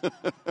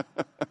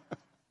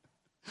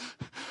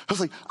was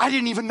like, I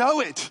didn't even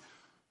know it.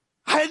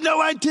 I had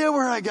no idea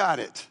where I got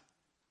it.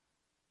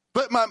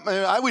 But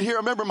I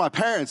remember my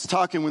parents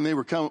talking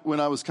when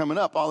I was coming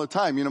up all the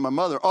time. You know, my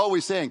mother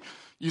always saying,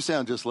 "You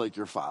sound just like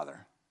your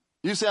father.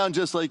 You sound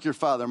just like your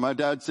father." My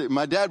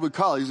dad would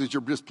call. He says,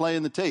 "You're just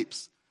playing the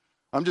tapes."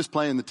 I'm just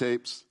playing the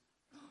tapes.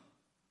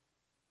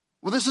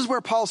 Well, this is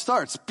where Paul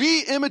starts.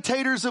 Be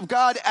imitators of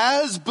God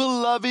as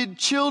beloved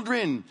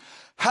children.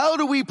 How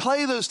do we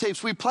play those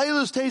tapes? We play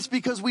those tapes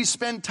because we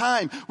spend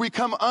time. We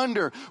come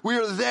under. We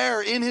are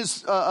there in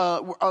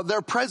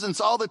their presence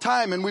all the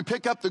time, and we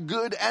pick up the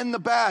good and the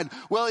bad.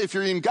 Well, if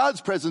you're in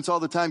God's presence all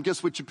the time,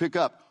 guess what you pick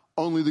up?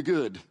 Only the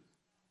good.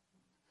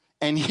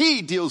 And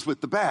He deals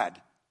with the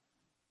bad.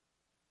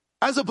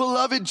 As a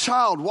beloved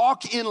child,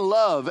 walk in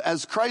love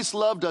as Christ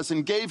loved us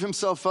and gave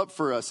Himself up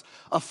for us,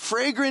 a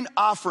fragrant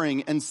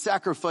offering and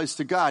sacrifice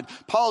to God.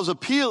 Paul's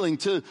appealing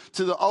to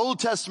the Old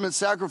Testament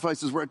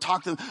sacrifices where it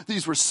talked to them.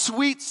 These were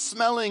sweet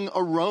smelling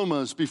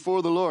aromas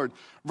before the Lord.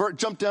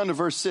 Jump down to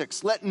verse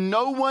 6. Let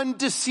no one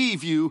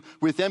deceive you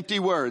with empty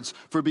words,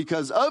 for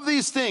because of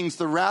these things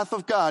the wrath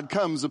of God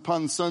comes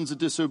upon sons of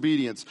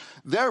disobedience.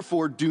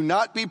 Therefore, do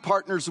not be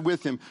partners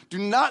with him. Do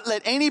not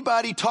let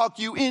anybody talk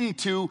you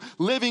into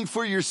living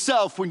for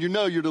yourself when you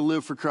know you're to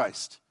live for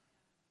Christ.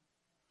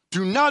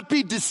 Do not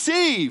be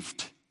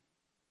deceived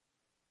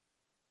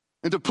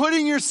into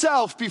putting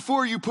yourself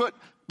before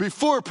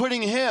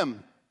putting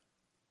Him.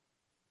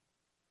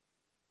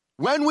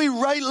 When we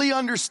rightly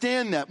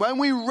understand that, when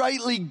we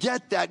rightly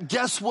get that,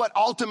 guess what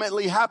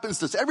ultimately happens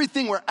to us?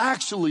 Everything we're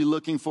actually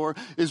looking for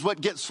is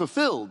what gets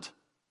fulfilled.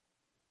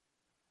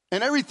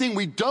 And everything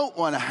we don't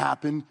want to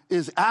happen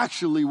is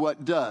actually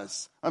what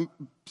does. I'm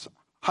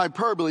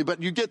hyperbole,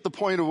 but you get the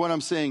point of what I'm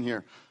saying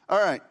here. All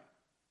right.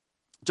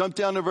 Jump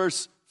down to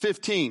verse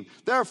 15.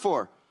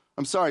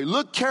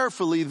 Look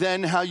carefully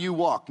then how you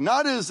walk,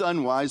 not as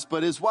unwise,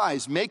 but as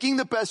wise, making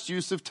the best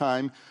use of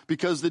time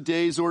because the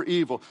days are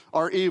evil.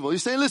 You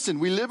say, listen,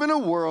 we live in a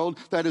world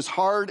that is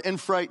hard and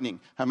frightening.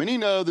 How many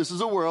know this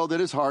is a world that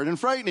is hard and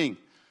frightening?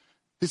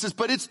 He says,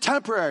 but it's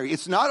temporary.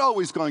 It's not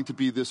always going to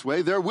be this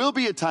way. There will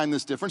be a time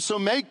that's different. So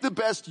make the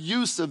best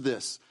use of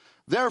this.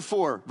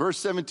 Therefore, verse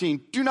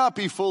 17, do not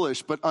be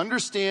foolish, but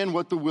understand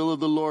what the will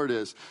of the Lord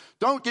is.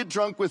 Don't get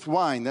drunk with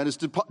wine, that is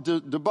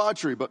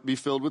debauchery, but be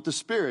filled with the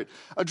Spirit.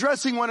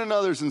 Addressing one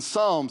another in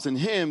psalms and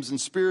hymns and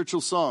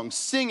spiritual songs,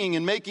 singing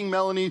and making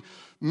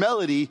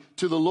melody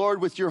to the Lord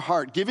with your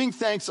heart, giving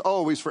thanks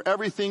always for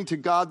everything to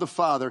God the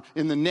Father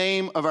in the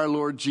name of our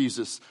Lord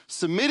Jesus,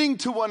 submitting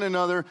to one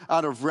another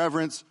out of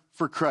reverence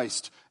for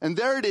Christ. And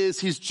there it is.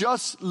 He's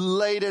just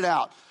laid it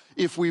out.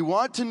 If we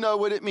want to know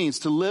what it means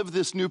to live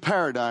this new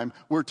paradigm,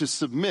 we're to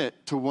submit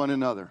to one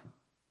another.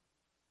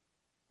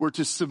 We're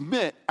to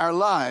submit our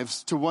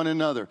lives to one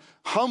another.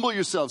 Humble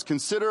yourselves.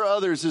 Consider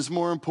others as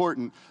more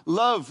important.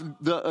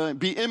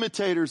 Be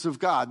imitators of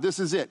God. This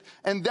is it.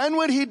 And then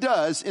what he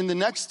does in the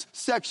next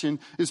section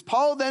is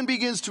Paul then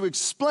begins to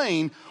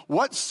explain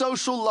what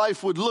social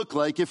life would look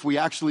like if we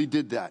actually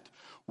did that.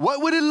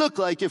 What would it look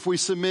like if we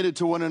submitted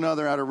to one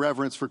another out of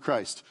reverence for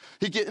Christ?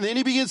 Then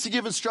he begins to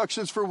give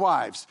instructions for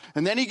wives.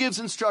 And then he gives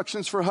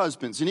instructions for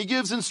husbands. And he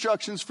gives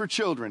instructions for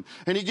children.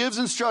 And he gives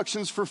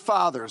instructions for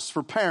fathers,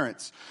 for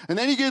parents. And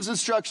then he gives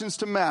instructions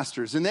to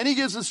masters. And then he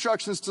gives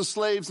instructions to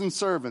slaves and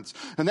servants.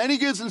 And then he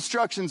gives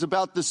instructions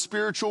about the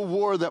spiritual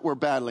war that we're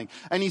battling.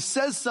 And he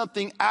says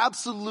something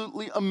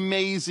absolutely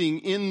amazing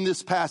in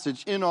this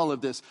passage, in all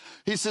of this.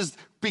 He says,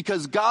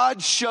 because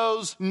God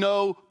shows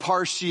no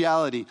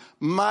partiality.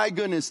 My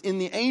goodness, in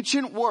the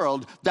ancient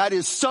world, that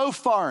is so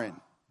foreign.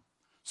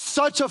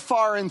 Such a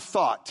foreign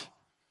thought.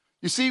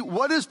 You see,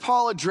 what is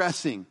Paul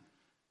addressing?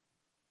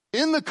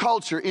 In the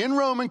culture, in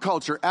Roman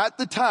culture at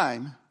the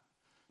time,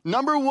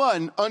 number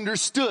one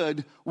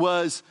understood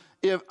was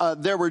if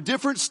there were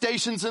different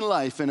stations in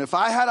life. And if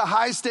I had a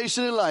high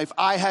station in life,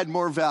 I had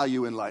more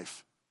value in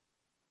life.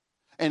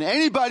 And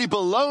anybody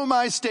below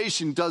my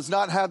station does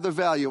not have the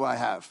value I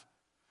have.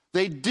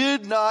 They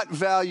did not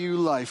value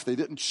life. They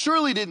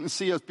surely didn't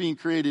see us being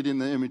created in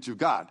the image of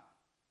God.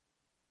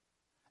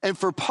 And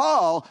for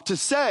Paul to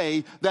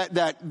say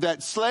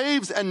that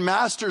slaves and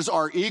masters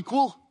are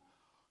equal,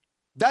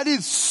 that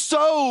is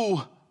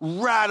so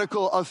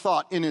radical a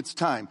thought in its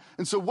time.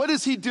 And so what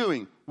is he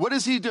doing?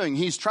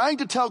 He's trying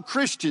to tell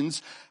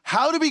Christians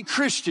how to be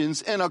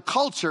Christians in a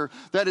culture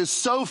that is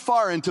so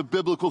far into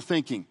biblical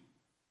thinking.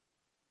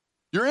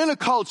 You're in a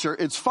culture,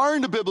 it's far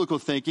into biblical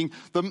thinking.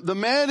 The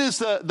man is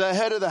the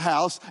head of the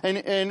house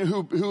and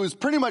who is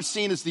pretty much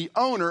seen as the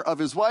owner of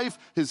his wife,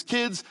 his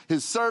kids,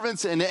 his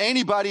servants, and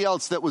anybody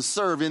else that was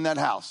served in that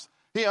house.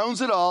 He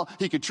owns it all.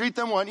 He could treat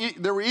them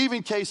there were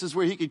even cases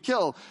where he could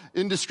kill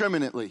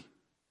indiscriminately.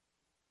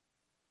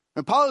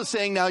 And Paul is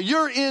saying, now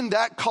you're in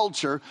that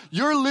culture,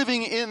 you're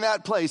living in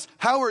that place.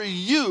 How are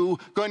you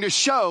going to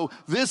show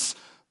this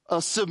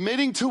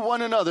submitting to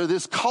one another,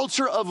 this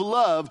culture of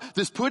love,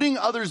 this putting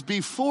others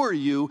before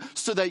you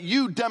so that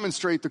you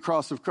demonstrate the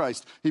cross of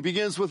Christ? He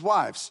begins with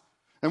wives.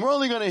 And we're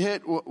only going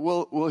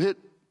to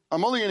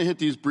I'm only going to hit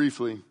these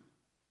briefly.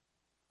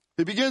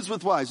 He begins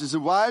with wives. He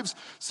said, wives,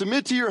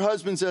 submit to your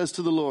husbands as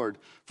to the Lord.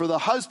 For the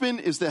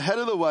husband is the head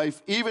of the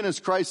wife, even as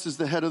Christ is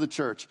the head of the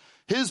church.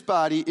 His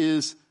body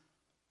is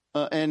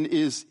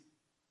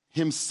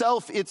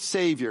himself its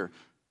Savior.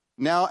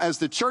 Now, as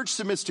the church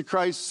submits to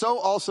Christ, so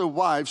also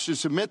wives should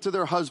submit to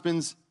their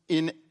husbands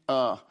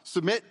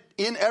submit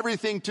in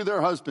everything to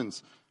their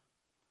husbands.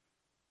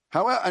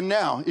 However, and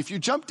now, if you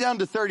jump down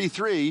to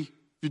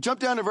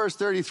verse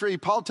 33,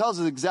 Paul tells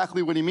us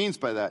exactly what he means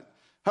by that.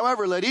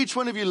 However, let each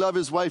one of you love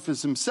his wife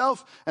as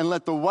himself, and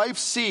let the wife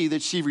see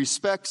that she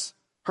respects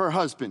her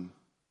husband.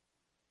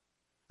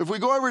 If we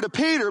go over to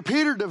Peter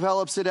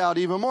develops it out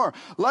even more.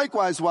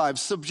 Likewise,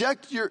 wives,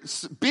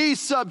 be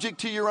subject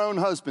to your own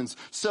husbands,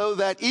 so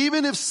that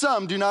even if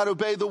some do not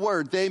obey the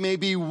word, they may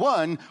be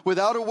won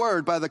without a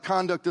word by the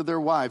conduct of their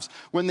wives,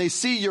 when they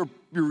see your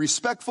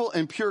respectful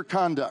and pure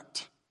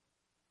conduct.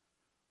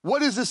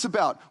 What is this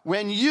about?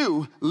 When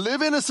you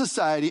live in a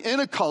society, in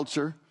a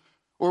culture,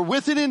 or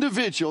with an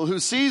individual who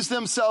sees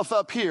themselves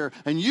up here,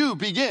 and you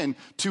begin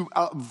to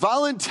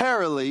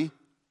voluntarily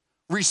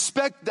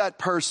respect that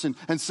person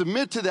and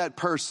submit to that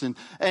person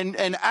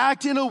and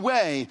act in a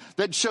way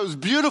that shows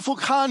beautiful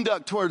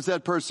conduct towards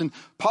that person.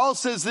 Paul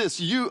says this,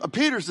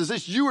 Peter says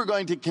this, you are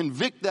going to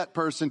convict that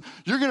person.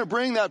 You're going to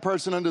bring that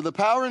person under the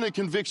power and the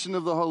conviction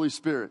of the Holy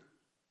Spirit.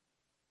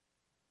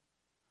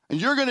 And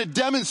you're going to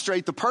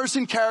demonstrate the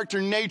person,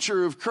 character,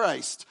 nature of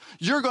Christ.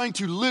 You're going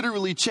to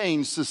literally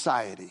change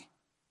society.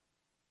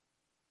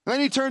 And then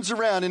he turns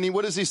around and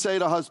what does he say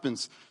to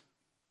husbands?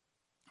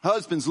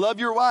 Husbands, love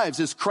your wives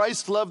as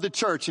Christ loved the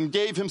church and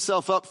gave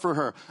himself up for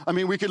her. I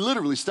mean, we could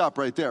literally stop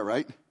right there,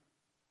 right?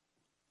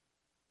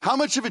 How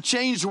much of a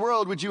changed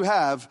world would you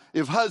have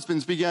if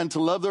husbands began to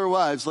love their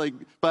wives like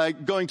by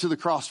going to the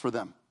cross for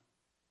them?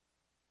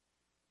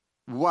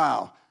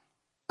 Wow.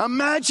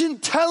 Imagine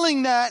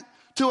telling that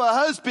to a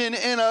husband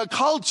in a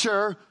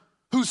culture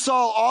who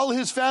saw all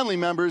his family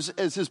members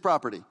as his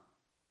property.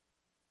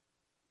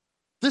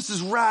 This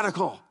is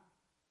radical.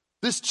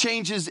 This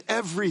changes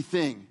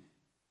everything.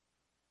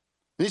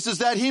 And he says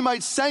that he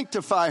might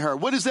sanctify her.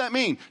 What does that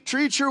mean?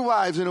 Treat your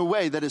wives in a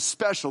way that is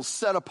special,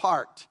 set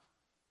apart,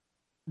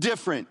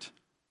 different.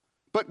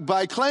 But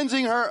by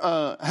cleansing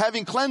her,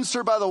 having cleansed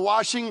her by the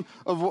washing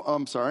of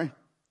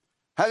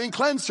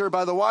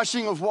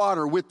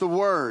water with the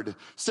word,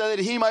 so that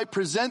he might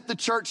present the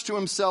church to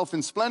himself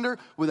in splendor,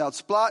 without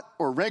spot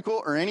or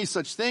wrinkle or any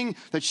such thing,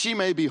 that she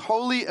may be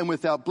holy and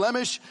without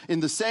blemish.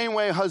 In the same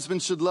way,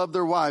 husbands should love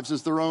their wives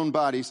as their own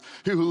bodies.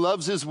 He who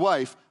loves his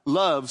wife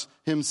loves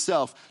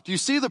himself. Do you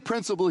see the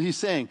principle he's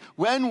saying?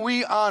 When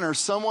we honor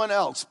someone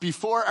else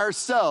before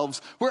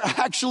ourselves, we're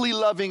actually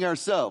loving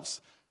ourselves.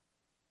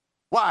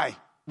 Why?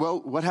 Well,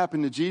 what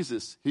happened to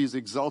Jesus? He's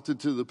exalted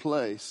to the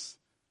place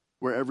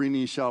where every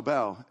knee shall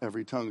bow,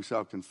 every tongue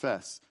shall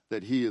confess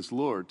that he is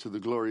Lord, to the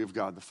glory of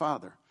God the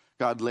Father.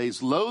 God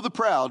lays low the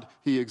proud,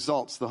 he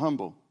exalts the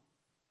humble.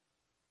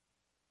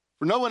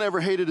 For no one ever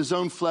hated his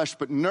own flesh,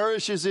 but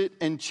nourishes it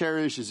and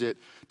cherishes it.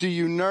 Do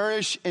you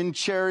nourish and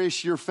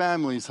cherish your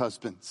families,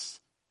 husbands?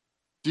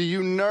 Do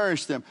you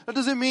nourish them? That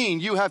doesn't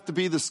mean you have to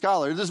be the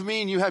scholar. It doesn't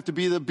mean you have to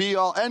be the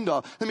be-all,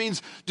 end-all. It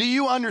means, do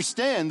you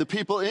understand the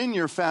people in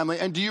your family,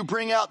 and do you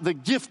bring out the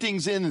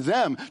giftings in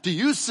them? Do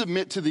you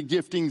submit to the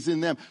giftings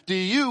in them? Do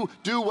you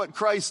do what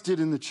Christ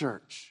did in the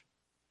church?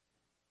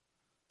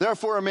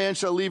 Therefore, a man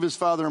shall leave his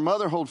father and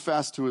mother, hold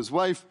fast to his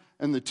wife,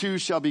 and the two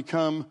shall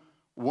become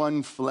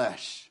one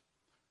flesh.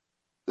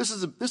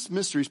 This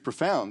mystery is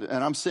profound,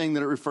 and I'm saying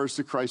that it refers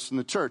to Christ and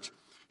the church.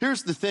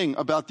 Here's the thing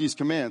about these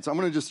commands. I'm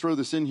going to just throw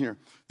this in here.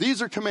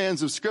 These are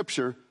commands of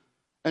Scripture,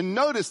 and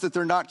notice that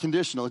they're not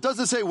conditional. It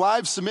doesn't say,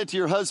 wives, submit to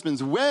your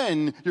husbands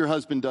when your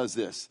husband does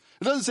this.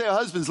 It doesn't say,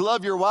 husbands,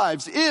 love your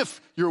wives if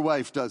your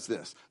wife does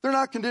this. They're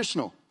not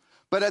conditional.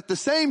 But at the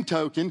same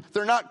token,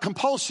 they're not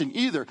compulsion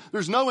either.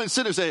 There's no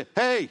incentive to say,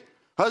 hey,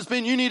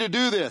 husband, you need to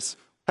do this.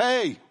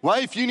 Hey,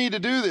 wife, you need to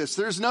do this.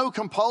 There's no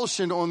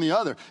compulsion on the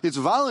other. It's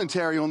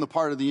voluntary on the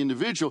part of the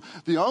individual.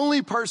 The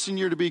only person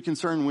you're to be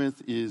concerned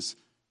with is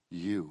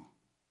you.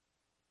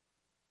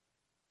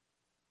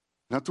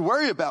 Not to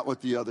worry about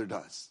what the other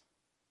does.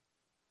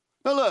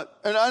 Now look,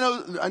 and I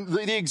know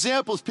the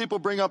examples people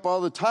bring up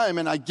all the time,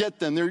 and I get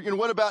them. They're,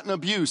 what about an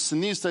abuse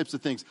and these types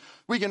of things?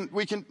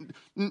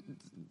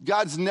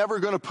 God's never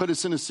going to put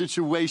us in a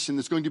situation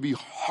that's going to be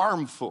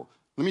harmful.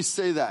 Let me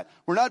say that.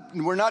 We're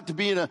not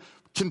to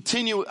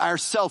continue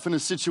ourselves in a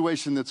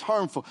situation that's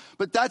harmful.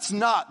 But that's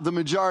not the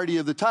majority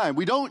of the time.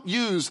 We don't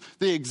use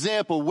the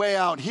example way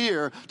out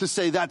here to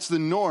say that's the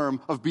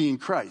norm of being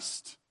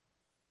Christ.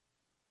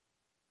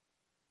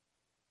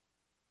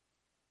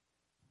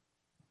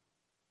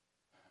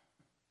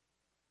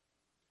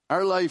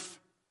 Our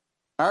life,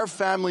 our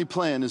family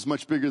plan is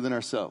much bigger than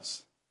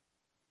ourselves.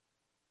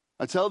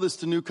 I tell this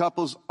to new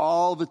couples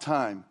all the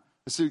time.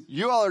 I say,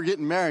 you all are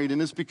getting married,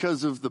 and it's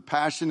because of the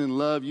passion and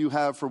love you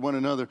have for one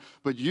another.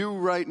 But you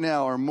right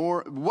now are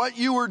more, what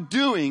you are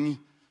doing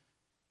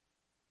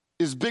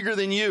is bigger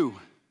than you.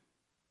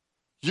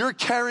 You're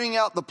carrying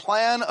out the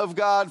plan of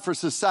God for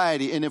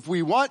society. And if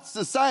we want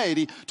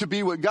society to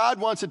be what God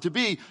wants it to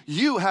be,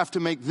 you have to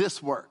make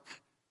this work.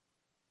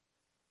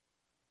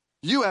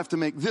 You have to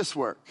make this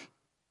work.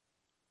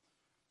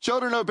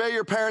 Children, obey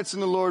your parents in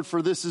the Lord,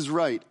 for this is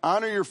right.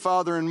 Honor your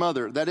father and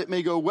mother, that it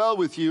may go well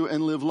with you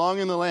and live long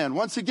in the land.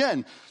 Once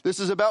again, this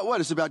is about what?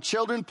 It's about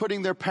children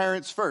putting their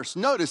parents first.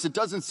 Notice it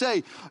doesn't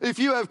say, if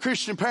you have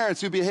Christian parents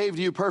who behave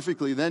to you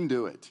perfectly, then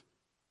do it.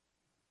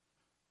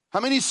 How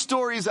many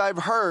stories I've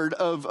heard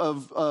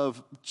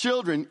of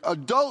children,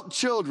 adult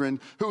children,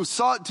 who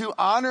sought to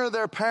honor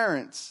their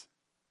parents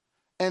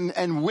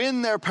and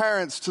win their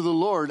parents to the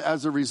Lord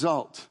as a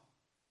result.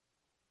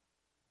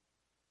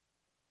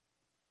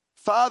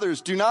 Fathers,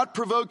 do not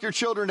provoke your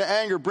children to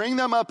anger. Bring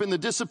them up in the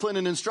discipline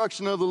and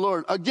instruction of the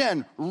Lord.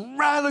 Again,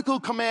 radical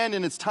command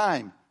in its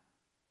time.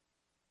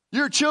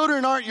 Your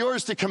children aren't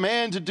yours to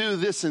command to do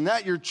this and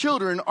that. Your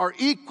children are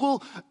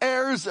equal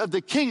heirs of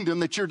the kingdom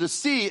that you're to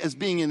see as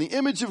being in the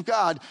image of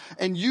God,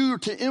 and you're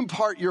to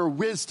impart your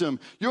wisdom.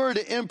 You're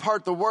to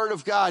impart the word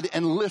of God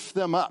and lift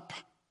them up.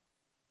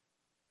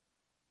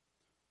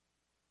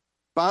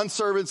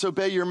 Bondservants,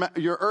 obey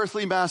your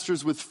earthly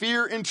masters with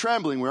fear and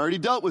trembling. We already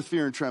dealt with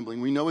fear and trembling.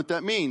 We know what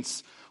that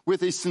means.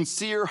 With a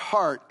sincere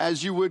heart,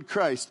 as you would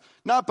Christ.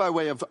 Not by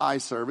way of eye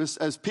service,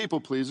 as people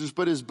pleasers,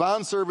 but as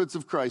bondservants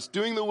of Christ,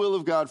 doing the will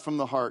of God from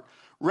the heart,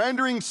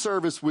 rendering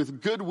service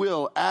with good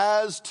will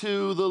as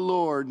to the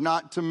Lord,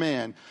 not to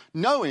man,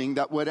 knowing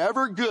that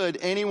whatever good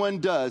anyone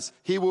does,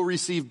 he will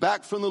receive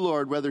back from the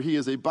Lord, whether he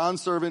is a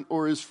bondservant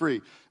or is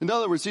free. In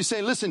other words, he's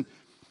saying, listen,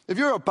 if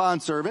you're a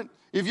bondservant,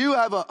 if you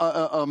have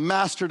a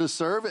master to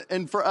serve,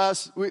 and for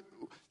us,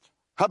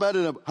 how about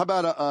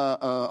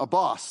a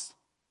boss?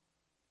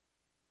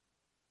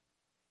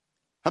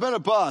 How about a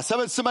boss? How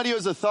about somebody who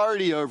has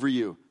authority over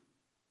you?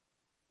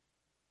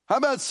 How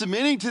about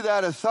submitting to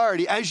that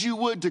authority as you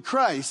would to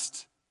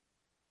Christ?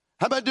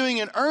 How about doing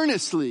it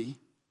earnestly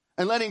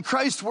and letting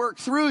Christ work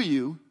through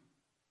you?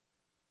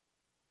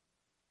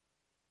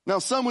 Now,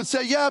 some would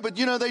say, yeah, but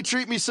they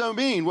treat me so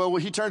mean. Well,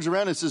 he turns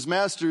around and says,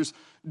 masters,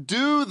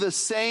 do the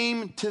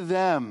same to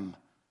them.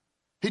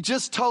 He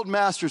just told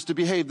masters to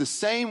behave the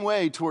same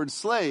way towards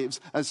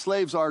slaves as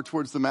slaves are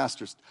towards the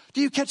masters.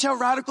 Do you catch how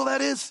radical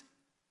that is?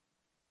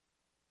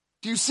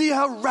 Do you see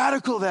how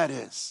radical that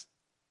is?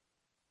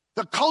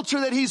 The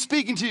culture that he's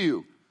speaking to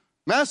you.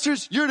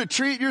 Masters, you're to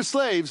treat your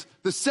slaves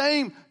the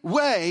same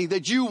way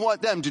that you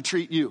want them to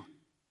treat you.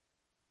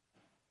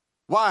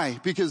 Why?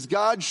 Because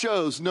God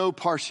shows no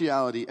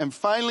partiality. And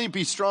finally,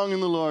 be strong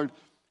in the Lord,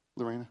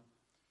 Lorena,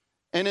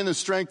 and in the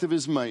strength of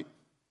his might.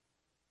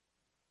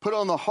 Put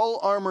on the whole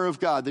armor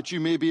of God that you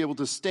may be able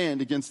to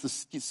stand against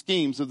the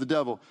schemes of the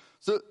devil.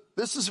 So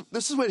this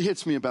is what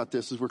hits me about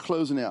this as we're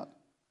closing out.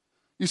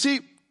 You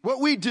see, what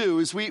we do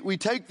is we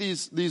take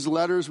these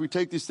letters, we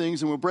take these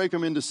things, and we'll break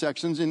them into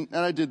sections. And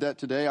I did that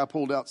today. I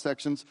pulled out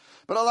sections.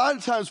 But a lot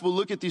of times we'll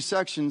look at these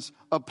sections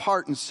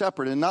apart and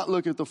separate and not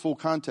look at the full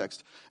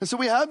context. And so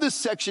we have this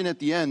section at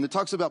the end that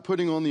talks about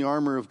putting on the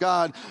armor of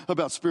God,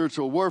 about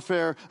spiritual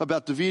warfare,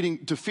 about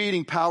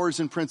defeating powers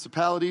and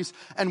principalities.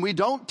 And we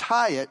don't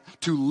tie it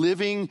to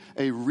living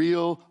a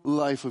real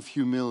life of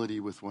humility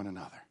with one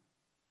another.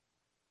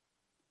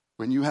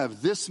 When you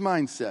have this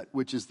mindset,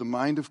 which is the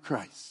mind of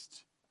Christ,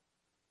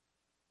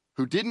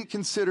 who didn't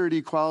consider it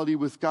equality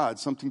with God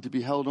something to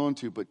be held on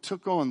to, but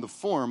took on the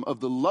form of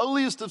the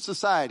lowliest of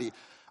society,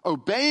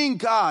 obeying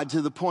God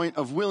to the point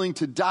of willing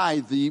to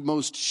die the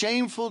most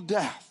shameful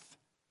death.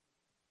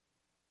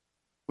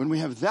 When we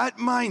have that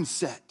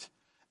mindset,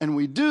 and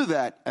we do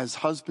that as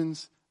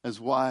husbands, as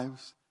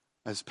wives,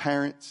 as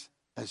parents,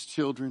 as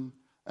children,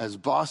 as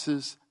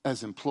bosses,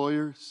 as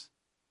employers,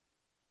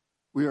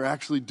 we are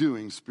actually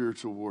doing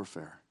spiritual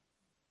warfare.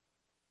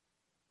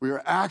 We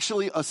are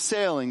actually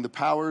assailing the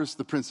powers,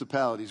 the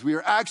principalities. We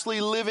are actually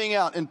living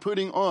out and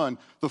putting on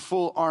the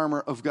full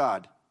armor of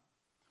God.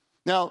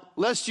 Now,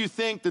 lest you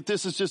think that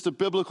this is just a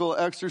biblical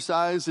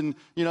exercise and,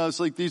 it's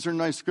like these are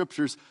nice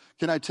scriptures,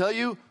 can I tell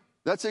you,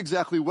 that's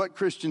exactly what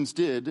Christians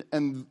did.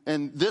 And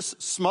this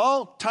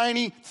small,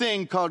 tiny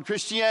thing called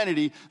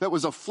Christianity that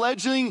was a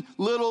fledgling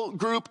little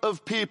group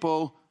of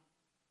people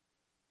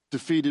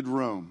defeated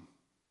Rome.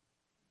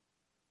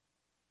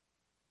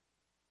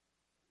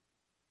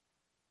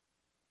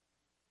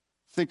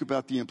 Think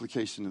about the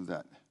implication of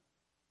that.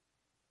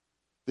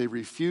 They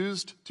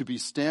refused to be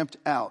stamped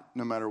out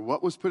no matter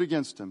what was put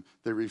against them.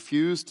 They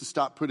refused to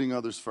stop putting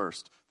others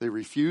first. They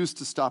refused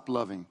to stop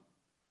loving.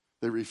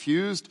 They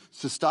refused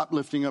to stop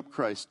lifting up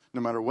Christ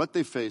no matter what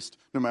they faced,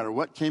 no matter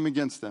what came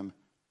against them.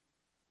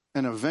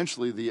 And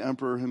eventually the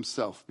emperor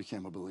himself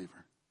became a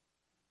believer.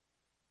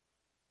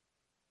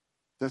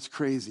 That's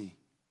crazy.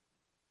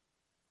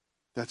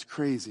 That's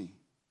crazy.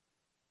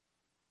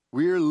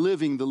 We are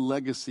living the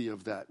legacy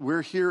of that.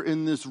 We're here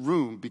in this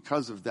room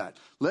because of that.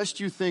 Lest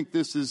you think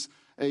this is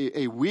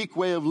a weak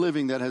way of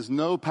living that has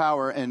no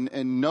power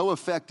and no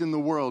effect in the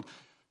world,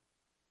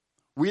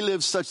 we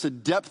live such a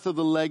depth of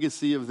the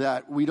legacy of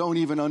that, we don't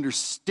even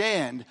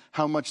understand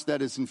how much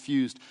that is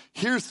infused.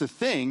 Here's the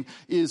thing,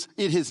 is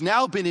it has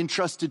now been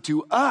entrusted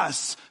to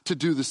us to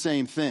do the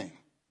same thing.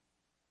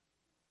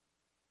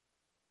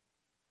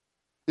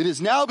 It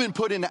has now been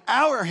put in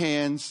our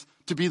hands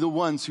to be the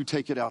ones who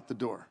take it out the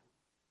door.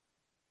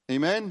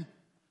 Amen?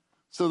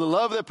 So the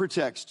love that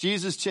protects.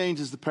 Jesus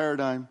changes the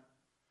paradigm.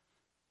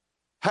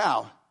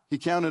 How? He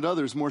counted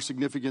others more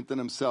significant than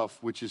himself,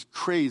 which is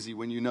crazy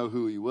when you know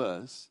who he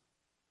was.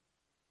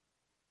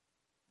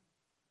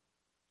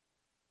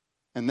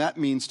 And that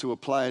means to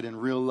apply it in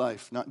real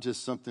life, not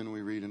just something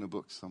we read in a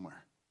book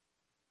somewhere.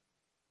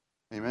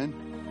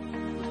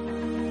 Amen?